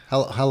like?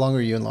 How long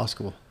were you in law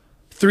school?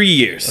 3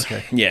 years.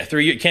 Okay. Yeah,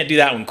 3 years. Can't do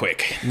that one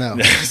quick. No.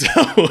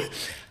 So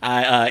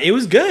it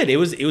was good. It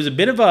was a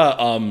bit of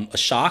a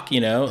shock,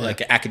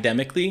 like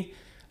academically.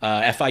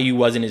 FIU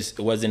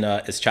wasn't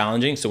as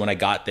challenging. So when I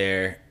got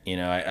there,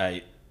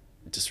 I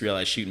just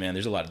realized, shoot, man,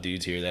 there's a lot of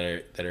dudes here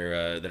that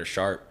are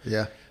sharp.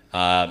 Yeah.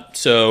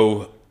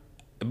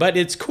 But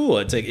it's cool.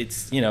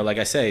 It's like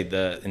I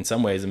say, in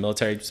some ways the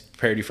military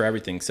prepared you for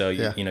everything. So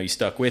you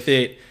stuck with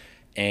it,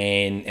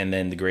 and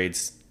then the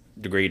grades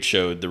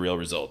showed the real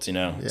results.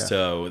 Yeah.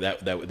 So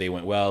that they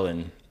went well,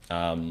 and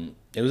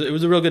it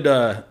was a real good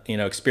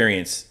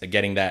experience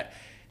getting that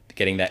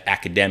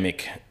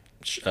academic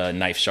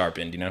knife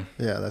sharpened. Yeah,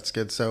 that's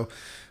good. So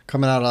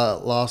coming out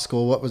of law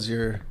school,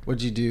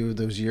 what'd you do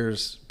those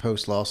years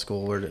post law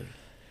school?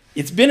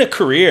 It's been a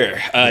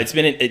career. I've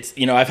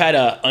had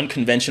an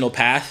unconventional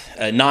path,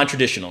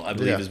 non-traditional, I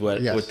believe is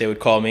what they would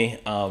call me.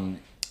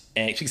 And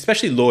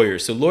especially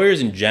lawyers. So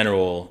lawyers in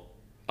general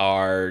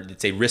are,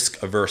 let's say,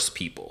 risk-averse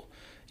people.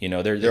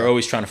 They're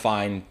always trying to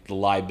find the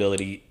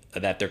liability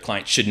that their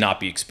client should not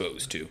be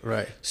exposed to.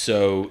 Right.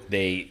 So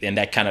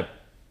that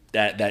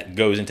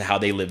goes into how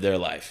they live their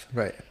life.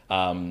 Right.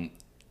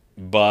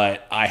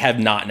 But I have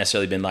not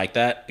necessarily been like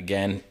that.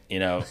 Again,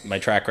 my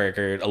track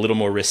record, a little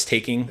more risk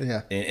taking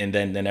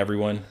than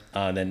everyone,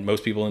 than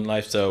most people in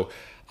life. So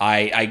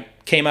I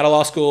came out of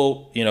law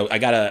school,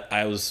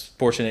 I was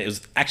fortunate. It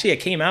was actually, I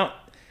came out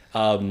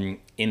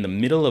in the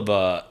middle of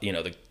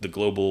the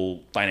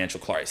global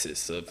financial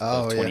crisis of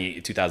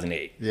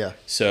 2008. Yeah.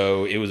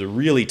 So it was a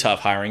really tough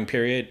hiring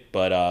period,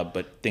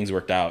 but things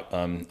worked out.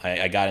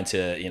 I got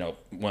into,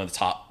 one of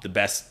the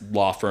best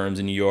law firms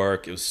in New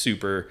York. It was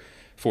super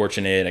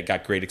fortunate. I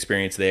got great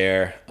experience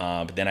there.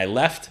 But then I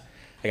left.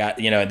 I got,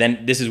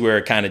 then this is where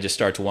it kind of just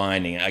starts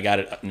winding. I got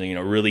a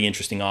really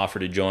interesting offer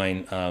to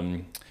join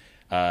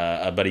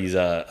a buddy's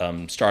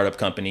startup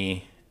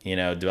company,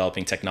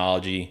 developing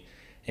technology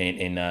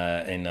in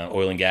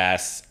oil and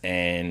gas,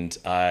 and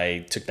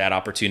I took that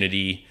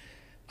opportunity.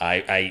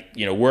 I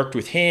worked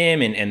with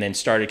him and then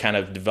started kind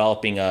of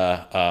developing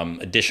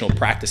additional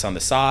practice on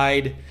the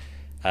side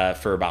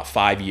for about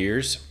 5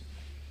 years,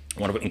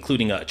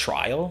 including a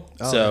trial.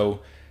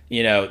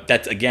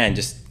 That's again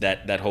just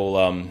that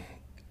whole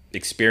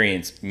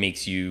experience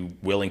makes you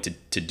willing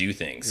to do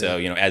things. So,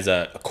 as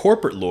a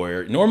corporate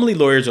lawyer, normally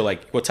lawyers are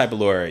like, what type of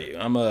lawyer are you?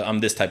 I'm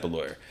this type of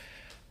lawyer.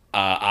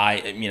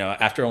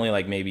 After only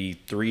like maybe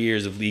 3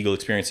 years of legal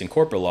experience in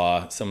corporate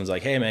law, someone's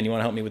like, hey man, you want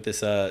to help me with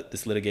this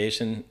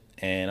litigation?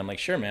 And I'm like,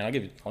 sure, man, I'll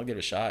give it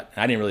a shot.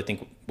 And I didn't really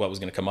think what was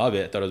going to come of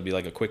it. I thought it would be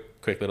like a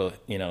quick little,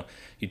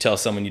 you tell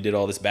someone you did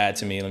all this bad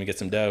to me, let me get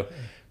some dough.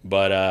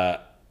 But,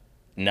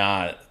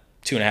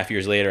 2.5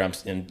 years later, I'm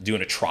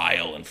doing a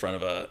trial in front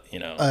of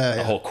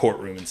a whole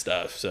courtroom and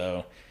stuff.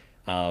 So,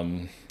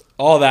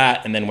 all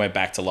that, and then went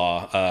back to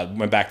law,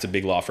 went back to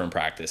big law firm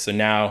practice. So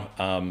now,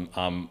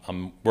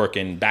 I'm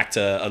working back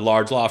to a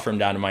large law firm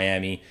down in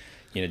Miami,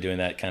 doing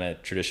that kind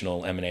of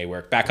traditional M&A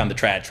work, back on the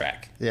trad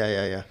track.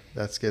 Yeah.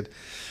 That's good.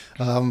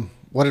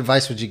 What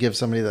advice would you give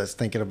somebody that's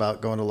thinking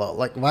about going to law?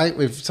 Like, why,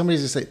 if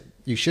somebody's just say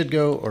you should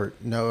go or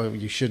no,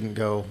 you shouldn't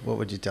go, what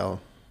would you tell them?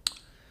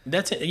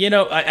 That's it.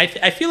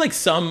 I feel like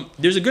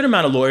there's a good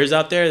amount of lawyers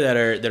out there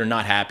that are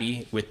not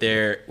happy with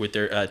their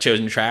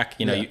chosen track.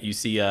 You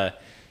see,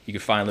 you can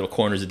find little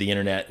corners of the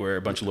internet where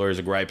a bunch of lawyers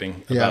are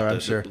griping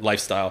about the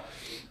lifestyle.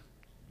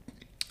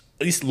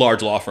 At least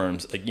large law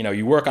firms, like,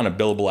 you work on a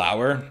billable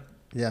hour.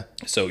 Yeah.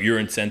 So your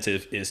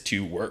incentive is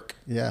to work.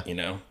 Yeah.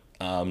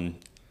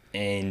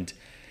 And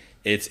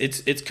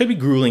it could be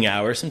grueling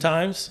hours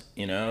sometimes,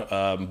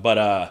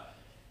 but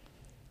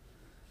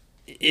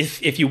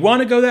if you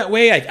want to go that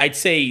way, I'd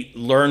say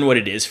learn what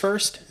it is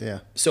first. Yeah.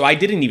 So I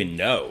didn't even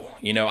know,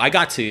 I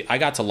got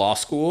to law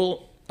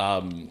school,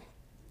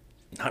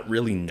 not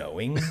really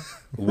knowing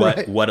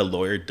Right. what a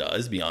lawyer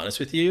does, be honest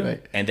with you.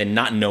 Right. And then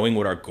not knowing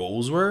what our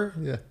goals were.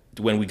 Yeah.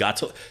 When we got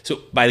to,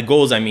 so by the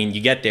goals, I mean, you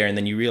get there and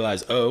then you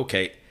realize, oh,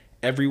 okay,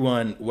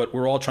 what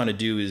we're all trying to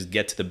do is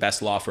get to the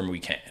best law firm we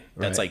can.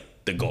 That's Right.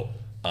 like the goal.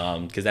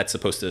 Because that's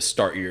supposed to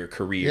start your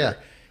career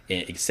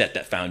and set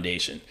that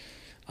foundation.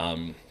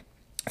 In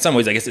some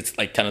ways, I guess it's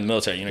like kind of the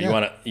military. You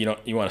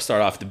want to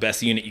start off the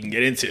best unit you can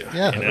get into.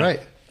 Yeah,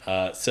 right.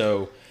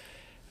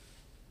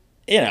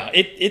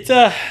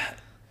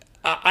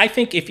 I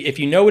think if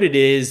you know what it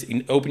is,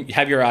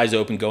 have your eyes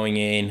open going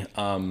in.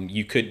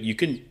 You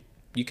can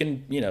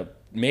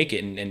make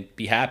it and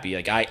be happy.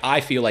 Like I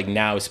feel like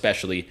now,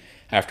 especially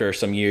after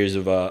some years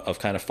of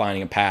kind of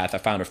finding a path, I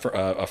found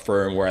a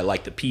firm where I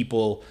like the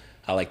people.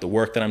 I like the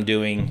work that I'm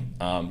doing.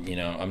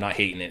 I'm not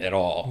hating it at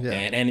all. Yeah.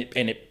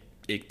 And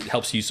it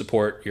helps you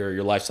support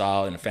your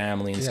lifestyle and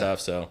family and stuff.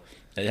 So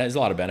it has a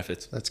lot of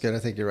benefits. That's good. I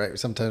think you're right.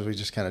 Sometimes we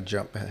just kind of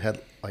jump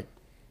ahead. Like,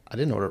 I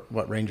didn't know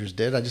what Rangers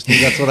did. I just knew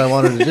that's what I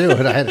wanted to do.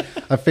 And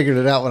I figured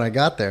it out when I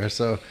got there.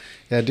 So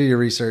yeah, do your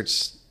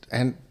research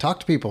and talk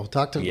to people.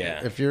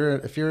 If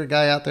you're a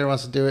guy out there who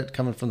wants to do it,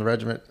 coming from the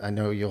regiment, I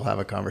know you'll have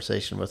a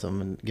conversation with them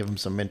and give them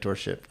some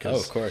mentorship.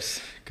 Of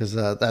course. Because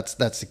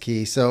that's the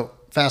key. So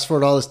fast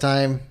forward all this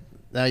time.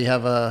 Now you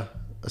have a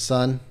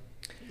son,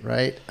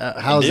 right?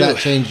 How has that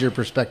changed your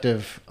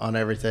perspective on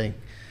everything?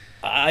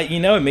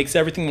 It makes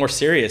everything more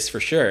serious for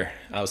sure.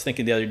 I was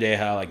thinking the other day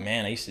how, like,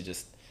 man, I used to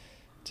just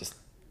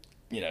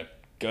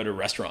go to a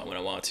restaurant when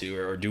I want to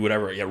or do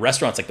whatever. Yeah,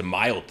 restaurant's like the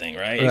mild thing,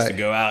 right? I used to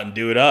go out and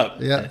do it up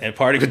and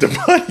party with the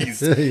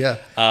buddies. Yeah.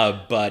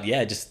 But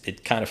yeah,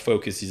 it kind of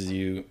focuses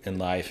you in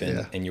life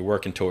and you're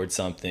working towards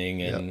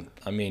something. And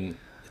I mean,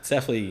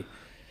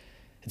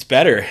 it's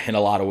better in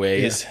a lot of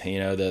ways.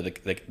 Yeah.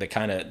 That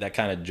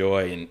kind of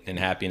joy and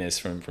happiness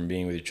from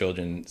being with your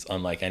children is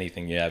unlike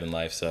anything you have in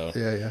life. So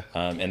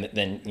and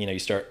then you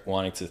start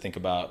wanting to think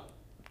about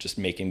just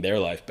making their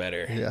life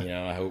better.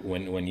 Yeah. I hope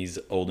when he's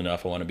old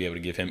enough, I want to be able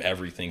to give him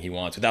everything he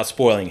wants without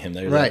spoiling him.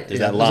 There's that line.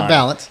 There's a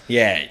balance.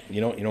 Yeah, you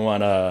don't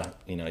want a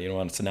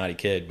snotty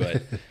kid,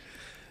 but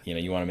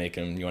you want to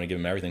give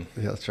him everything.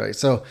 Yeah, that's right.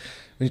 So when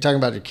you're talking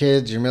about your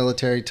kids, your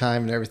military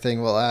time and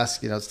everything, we'll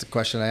ask, it's the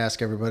question I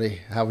ask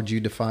everybody, how would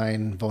you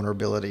define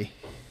vulnerability?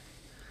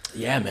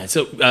 Yeah, man.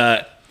 So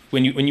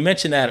when you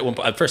mentioned that,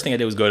 the first thing I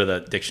did was go to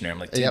the dictionary. I'm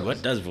like, dude,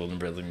 what does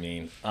vulnerability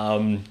mean?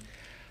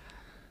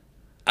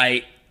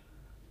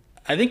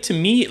 I think to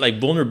me, like,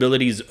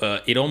 vulnerability is,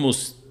 it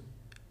almost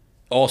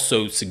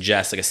also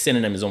suggests, like, a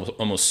synonym is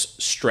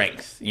almost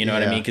strength. You know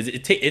what I mean? Because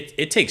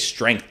it takes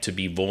strength to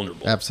be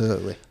vulnerable.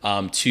 Absolutely.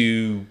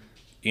 To,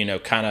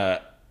 kind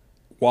of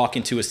walk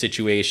into a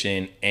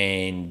situation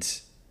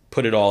and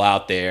put it all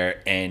out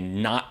there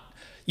and not.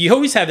 You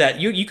always have that.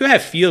 You could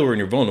have feel when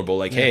you're vulnerable,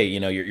 like, hey,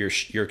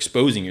 you're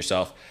exposing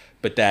yourself,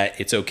 but that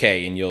it's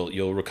okay and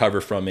you'll recover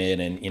from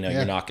it, and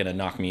you're not gonna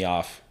knock me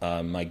off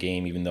my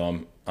game, even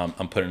though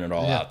I'm putting it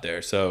all out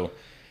there. So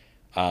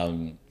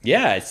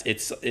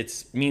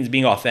it's means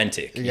being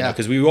authentic,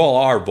 because we all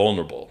are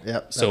vulnerable so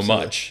absolutely.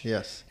 much,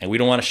 yes, and we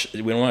don't want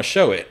to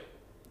show it,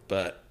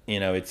 but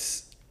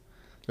it's.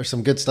 There's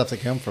some good stuff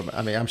that come from it.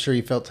 I mean, I'm sure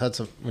you had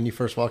some when you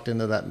first walked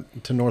into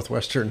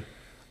Northwestern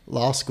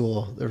Law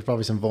School. There was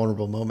probably some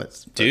vulnerable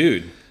moments.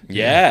 Dude,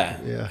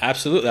 yeah,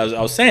 absolutely. I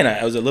was saying,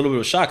 I was a little bit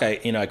of a shock.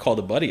 I called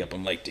a buddy up.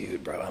 I'm like,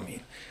 dude, bro, I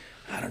mean,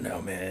 I don't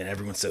know, man.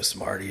 Everyone's so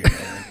smart here,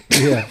 man.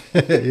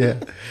 yeah.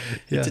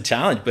 It's a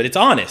challenge, but it's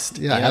honest.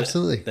 Yeah,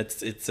 absolutely.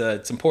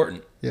 It's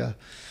important. Yeah.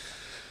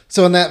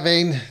 So in that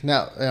vein,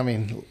 now, I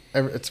mean,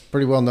 it's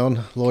pretty well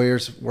known.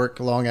 Lawyers work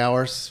long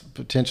hours,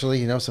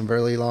 potentially, some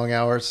very long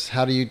hours.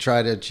 How do you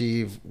try to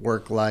achieve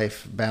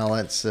work-life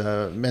balance,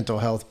 mental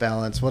health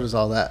balance? What is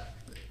all that?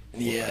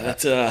 Yeah,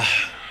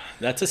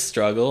 that's a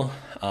struggle.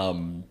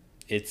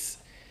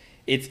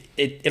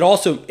 It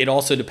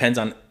also depends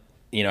on,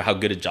 how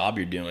good a job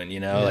you're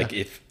doing, like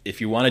if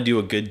you want to do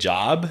a good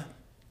job,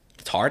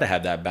 it's hard to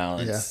have that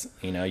balance.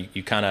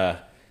 You kind of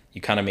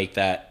make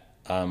that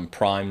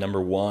prime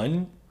number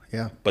one.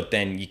 Yeah. But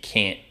then you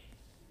can't,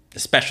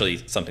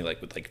 especially something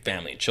like with like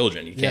family and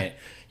children, you can't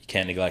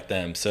neglect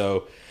them.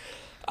 So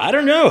I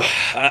don't know.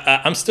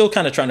 I'm still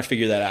kind of trying to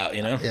figure that out,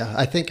 Yeah.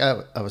 I think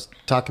I was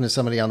talking to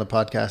somebody on the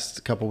podcast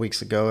a couple of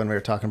weeks ago, and we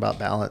were talking about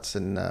balance,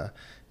 and I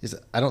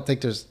don't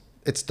think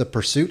it's the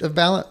pursuit of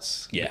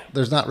balance. Yeah.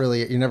 There's not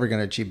really, you're never going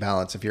to achieve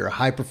balance. If you're a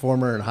high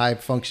performer in high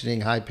functioning,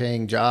 high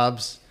paying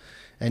jobs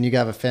and you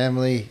have a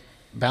family,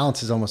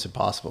 balance is almost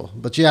impossible.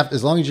 But you have,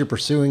 as long as you're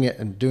pursuing it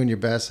and doing your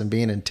best and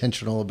being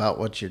intentional about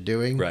what you're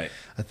doing, right,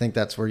 I think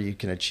that's where you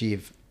can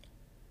achieve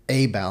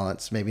a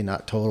balance, maybe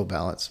not total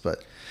balance,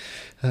 but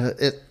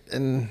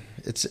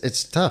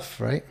it's tough,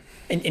 right?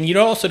 And you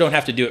also don't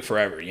have to do it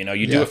forever. You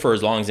do it for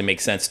as long as it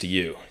makes sense to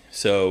you.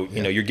 So,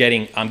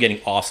 I'm getting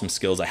awesome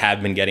skills. I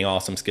have been getting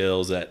awesome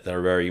skills that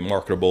are very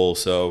marketable.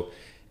 So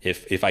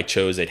if I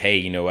chose it,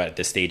 hey, at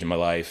this stage in my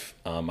life,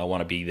 I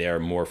want to be there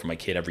more for my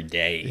kid every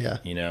day,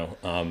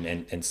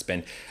 and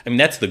spend,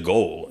 that's the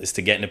goal, is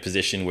to get in a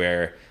position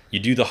where you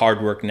do the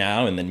hard work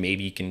now, and then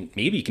maybe you can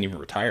even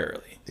retire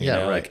early.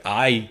 Right.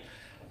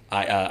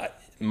 Like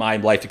my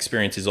life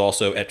experience is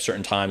also at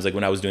certain times, like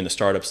when I was doing the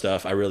startup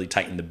stuff, I really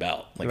tightened the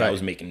belt. Like right. I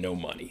was making no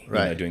money,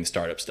 right. Doing the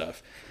startup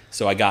stuff.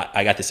 So I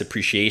got this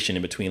appreciation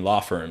in between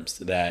law firms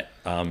that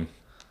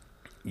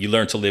you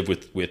learn to live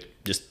with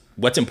just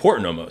what's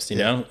important almost, I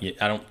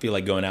don't feel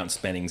like going out and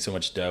spending so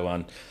much dough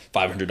on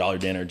 $500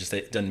 dinner. Just,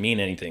 it doesn't mean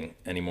anything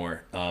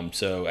anymore.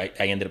 So I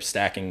ended up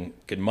stacking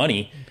good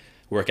money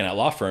working at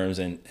law firms,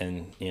 and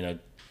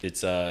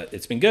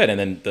it's been good. And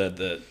then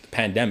the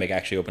pandemic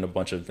actually opened a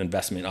bunch of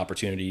investment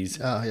opportunities.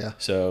 Oh yeah.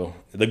 So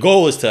the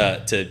goal is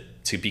to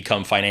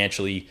become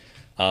financially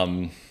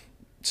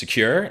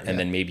secure, and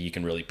then maybe you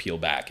can really peel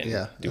back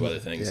and do other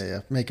things.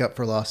 Yeah. Make up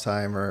for lost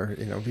time, or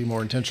be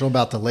more intentional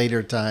about the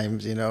later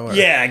times. Or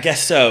I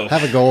guess so.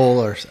 Have a goal,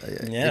 or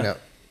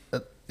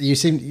you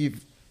seem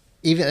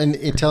even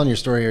in telling your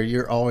story,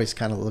 you're always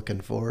kind of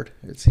looking forward.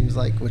 It seems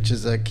like, which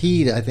is a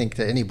key, I think,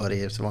 to anybody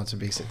if wants to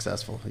be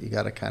successful. You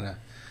got to kind of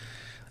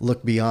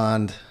look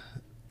beyond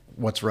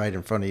what's right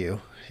in front of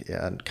you,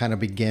 and kind of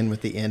begin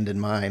with the end in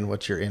mind.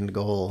 What's your end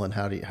goal, and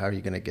how are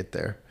you going to get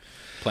there?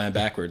 Plan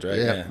backwards, right?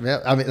 Yeah.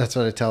 That's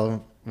what I tell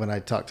them when I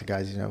talk to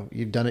guys.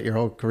 You've done it your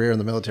whole career in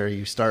the military.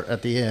 You start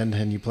at the end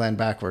and you plan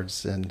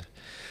backwards. And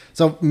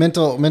so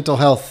mental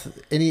health.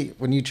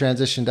 When you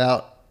transitioned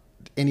out,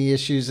 any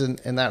issues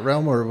in that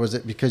realm, or was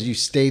it because you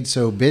stayed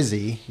so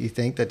busy? You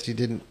think that you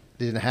didn't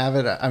have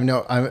it?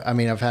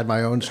 I've had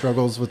my own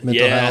struggles with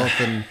mental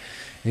health, and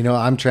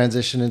I'm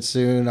transitioning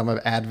soon. I'm an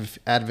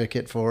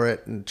advocate for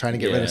it and trying to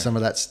get rid of some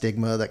of that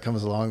stigma that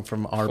comes along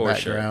from our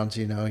backgrounds.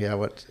 Sure.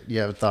 What you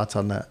have thoughts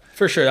on that?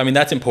 For sure.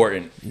 That's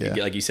important. Yeah.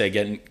 Like you say,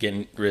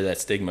 getting rid of that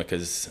stigma,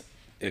 because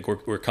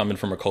we're coming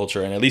from a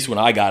culture, and at least when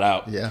I got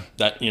out,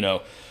 that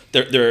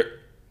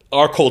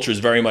our culture is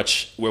very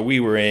much where we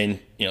were in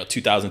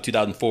 2000,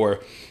 2004.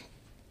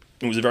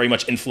 It was very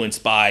much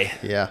influenced by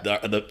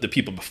the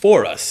people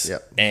before us,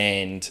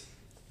 and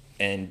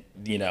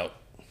there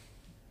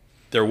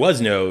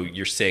was no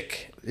you're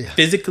sick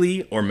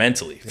physically or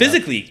mentally.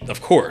 Physically,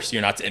 of course,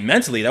 you're not. And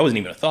mentally, that wasn't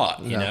even a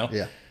thought. I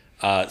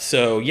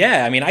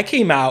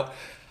came out.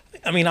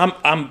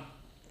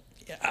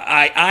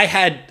 I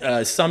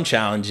had some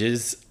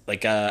challenges,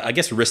 like I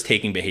guess risk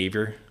taking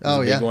behavior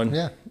was a big one.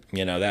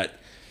 That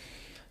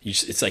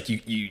it's like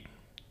you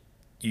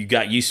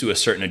got used to a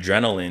certain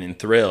adrenaline and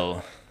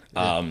thrill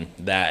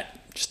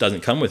that just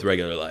doesn't come with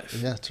regular life.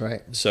 Yeah, that's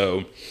right.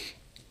 So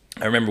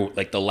I remember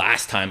like the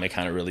last time I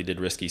kind of really did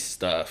risky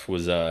stuff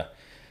was I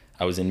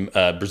was in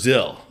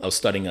Brazil. I was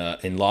studying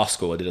in law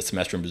school. I did a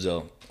semester in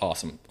Brazil.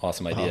 Awesome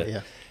idea. Oh,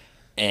 yeah.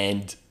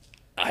 And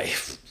I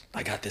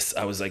got this.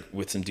 I was like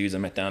with some dudes I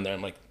met down there.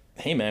 I'm like,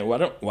 hey man, why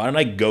don't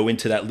I go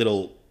into that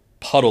little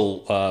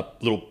puddle,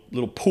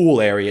 little pool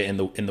area in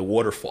the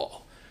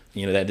waterfall?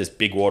 They had this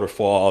big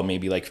waterfall,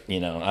 maybe like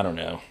I don't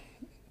know,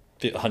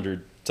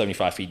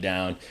 175 feet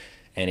down.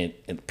 And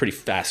it pretty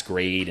fast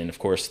grade, and of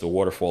course the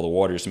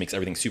water just makes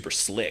everything super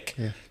slick.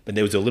 Yeah. But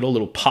there was a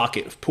little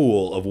pocket of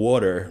pool of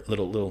water,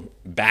 little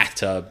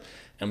bathtub, and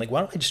I'm like,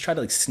 why don't I just try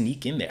to like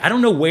sneak in there? I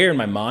don't know where in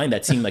my mind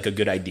that seemed like a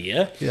good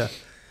idea. Yeah.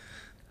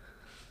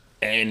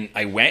 And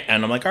I went,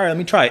 and I'm like, all right, let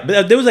me try it.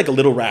 But there was like a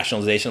little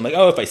rationalization. I'm like,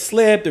 oh, if I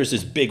slip, there's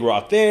this big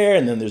rock there,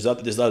 and then there's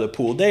this other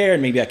pool there,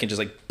 and maybe I can just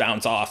like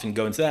bounce off and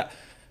go into that.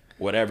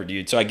 Whatever,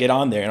 dude. So I get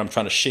on there, and I'm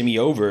trying to shimmy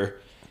over,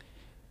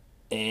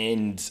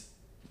 and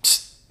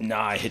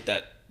I hit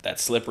that that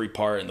slippery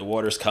part and the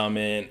water's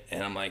coming,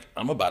 and I'm like,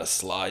 I'm about to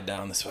slide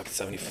down this fucking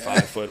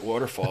 75-foot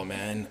waterfall,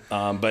 man.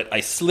 But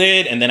I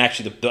slid, and then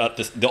actually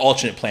the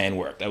alternate plan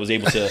worked. I was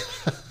able to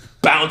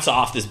bounce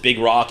off this big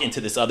rock into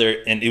this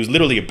other, and it was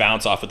literally a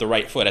bounce off with the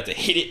right foot. I had to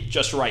hit it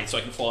just right so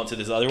I can fall into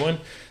this other one,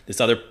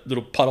 this other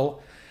little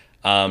puddle.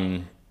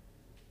 I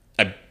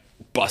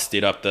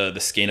busted up the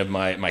skin of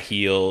my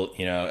heel.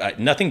 You know,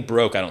 nothing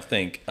broke, I don't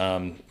think.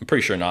 I'm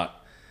pretty sure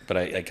not, but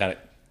I kind of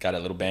got a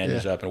little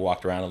bandage up and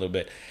walked around a little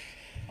bit.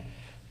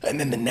 And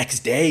then the next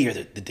day or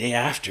the day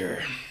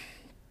after,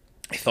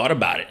 I thought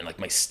about it, and like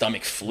my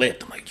stomach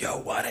flipped. I'm like, yo,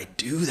 why'd I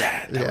do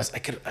that? I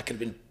could have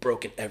been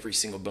broken every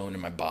single bone in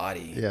my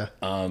body. Yeah.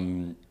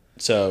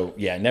 So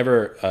yeah,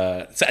 never.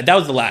 So that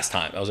was the last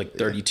time. I was like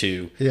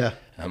 32. Yeah.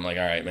 I'm like,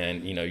 all right,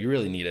 man. You know, you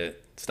really need to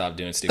stop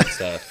doing stupid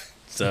stuff.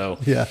 So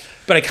yeah.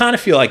 But I kind of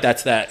feel like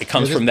that's that. It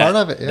comes from that.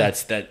 Part of it, yeah.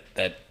 That's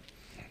that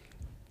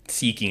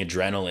seeking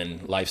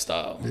adrenaline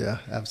lifestyle. Yeah,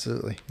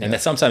 absolutely. Yeah. And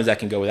that sometimes that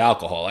can go with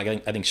alcohol. I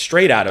think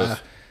straight out of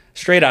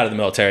the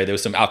military, there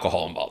was some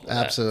alcohol involved in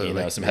absolutely. That.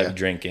 You know, some heavy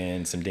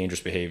drinking, some dangerous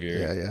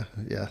behavior.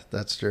 Yeah,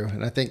 that's true.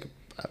 And I think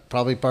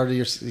probably part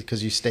of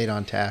because you stayed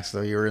on task,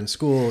 though. You were in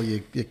school,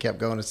 you kept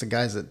going. It's the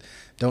guys that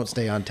don't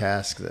stay on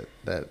task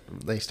that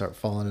they start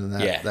falling in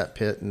that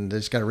pit, and they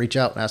just got to reach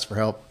out and ask for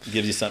help. It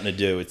gives you something to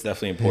do. It's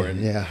definitely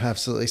important. Yeah,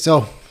 absolutely.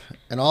 So,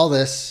 and all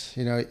this,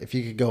 you know, if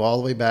you could go all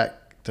the way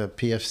back to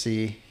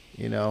PFC,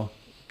 you know,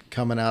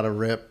 coming out of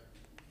RIP,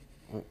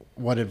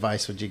 what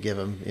advice would you give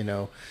them, you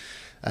know,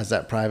 as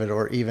that private,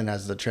 or even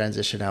as the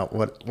transition out?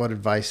 What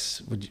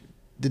advice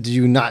did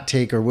you not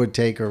take, or would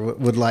take, or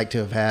would like to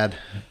have had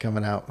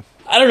coming out?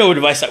 I don't know what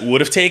advice I would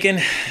have taken.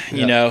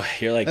 You know,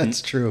 you're like,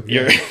 that's true.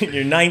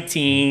 You're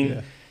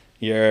 19.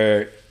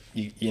 Yeah.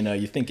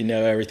 You think you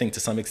know everything to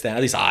some extent.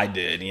 At least I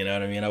did. You know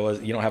what I mean?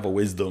 You don't have a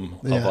wisdom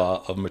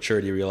of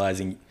maturity,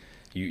 realizing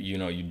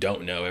you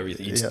don't know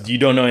everything. You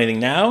don't know anything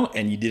now,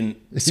 and you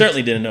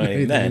certainly didn't know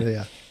anything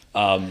then.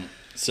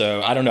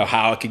 So I don't know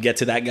how I could get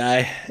to that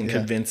guy and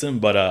convince him,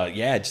 but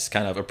just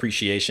kind of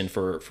appreciation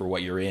for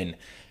what you're in,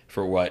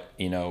 for what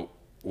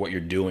you're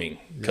doing,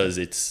 because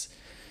it's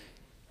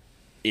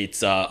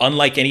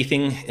unlike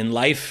anything in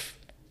life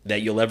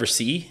that you'll ever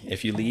see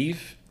if you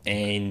leave,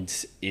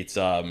 and it's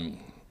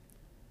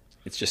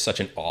just such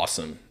an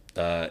awesome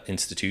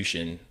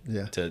institution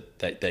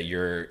that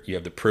you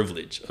have the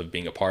privilege of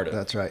being a part of.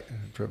 That's right,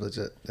 privilege.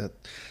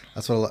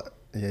 That's what.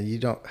 You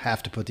don't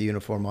have to put the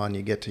uniform on.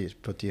 You get to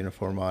put the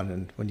uniform on,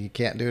 and when you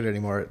can't do it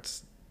anymore,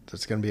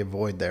 there's going to be a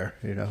void there,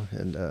 you know.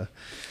 And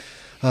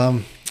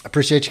I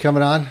appreciate you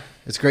coming on.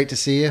 It's great to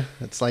see you.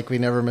 It's like we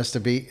never missed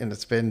a beat, and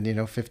it's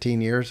been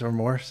 15 years or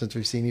more since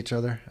we've seen each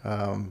other.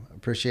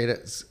 Appreciate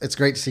it. It's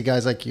great to see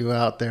guys like you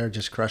out there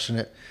just crushing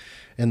it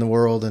in the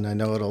world, and I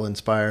know it'll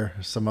inspire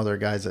some other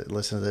guys that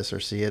listen to this or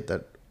see it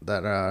that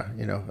are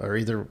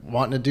either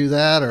wanting to do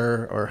that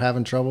or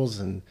having troubles.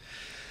 And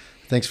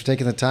thanks for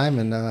taking the time,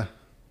 and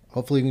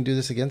hopefully we can do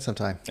this again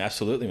sometime.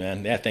 Absolutely,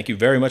 man. Yeah, thank you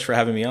very much for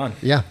having me on.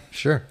 Yeah,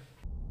 sure.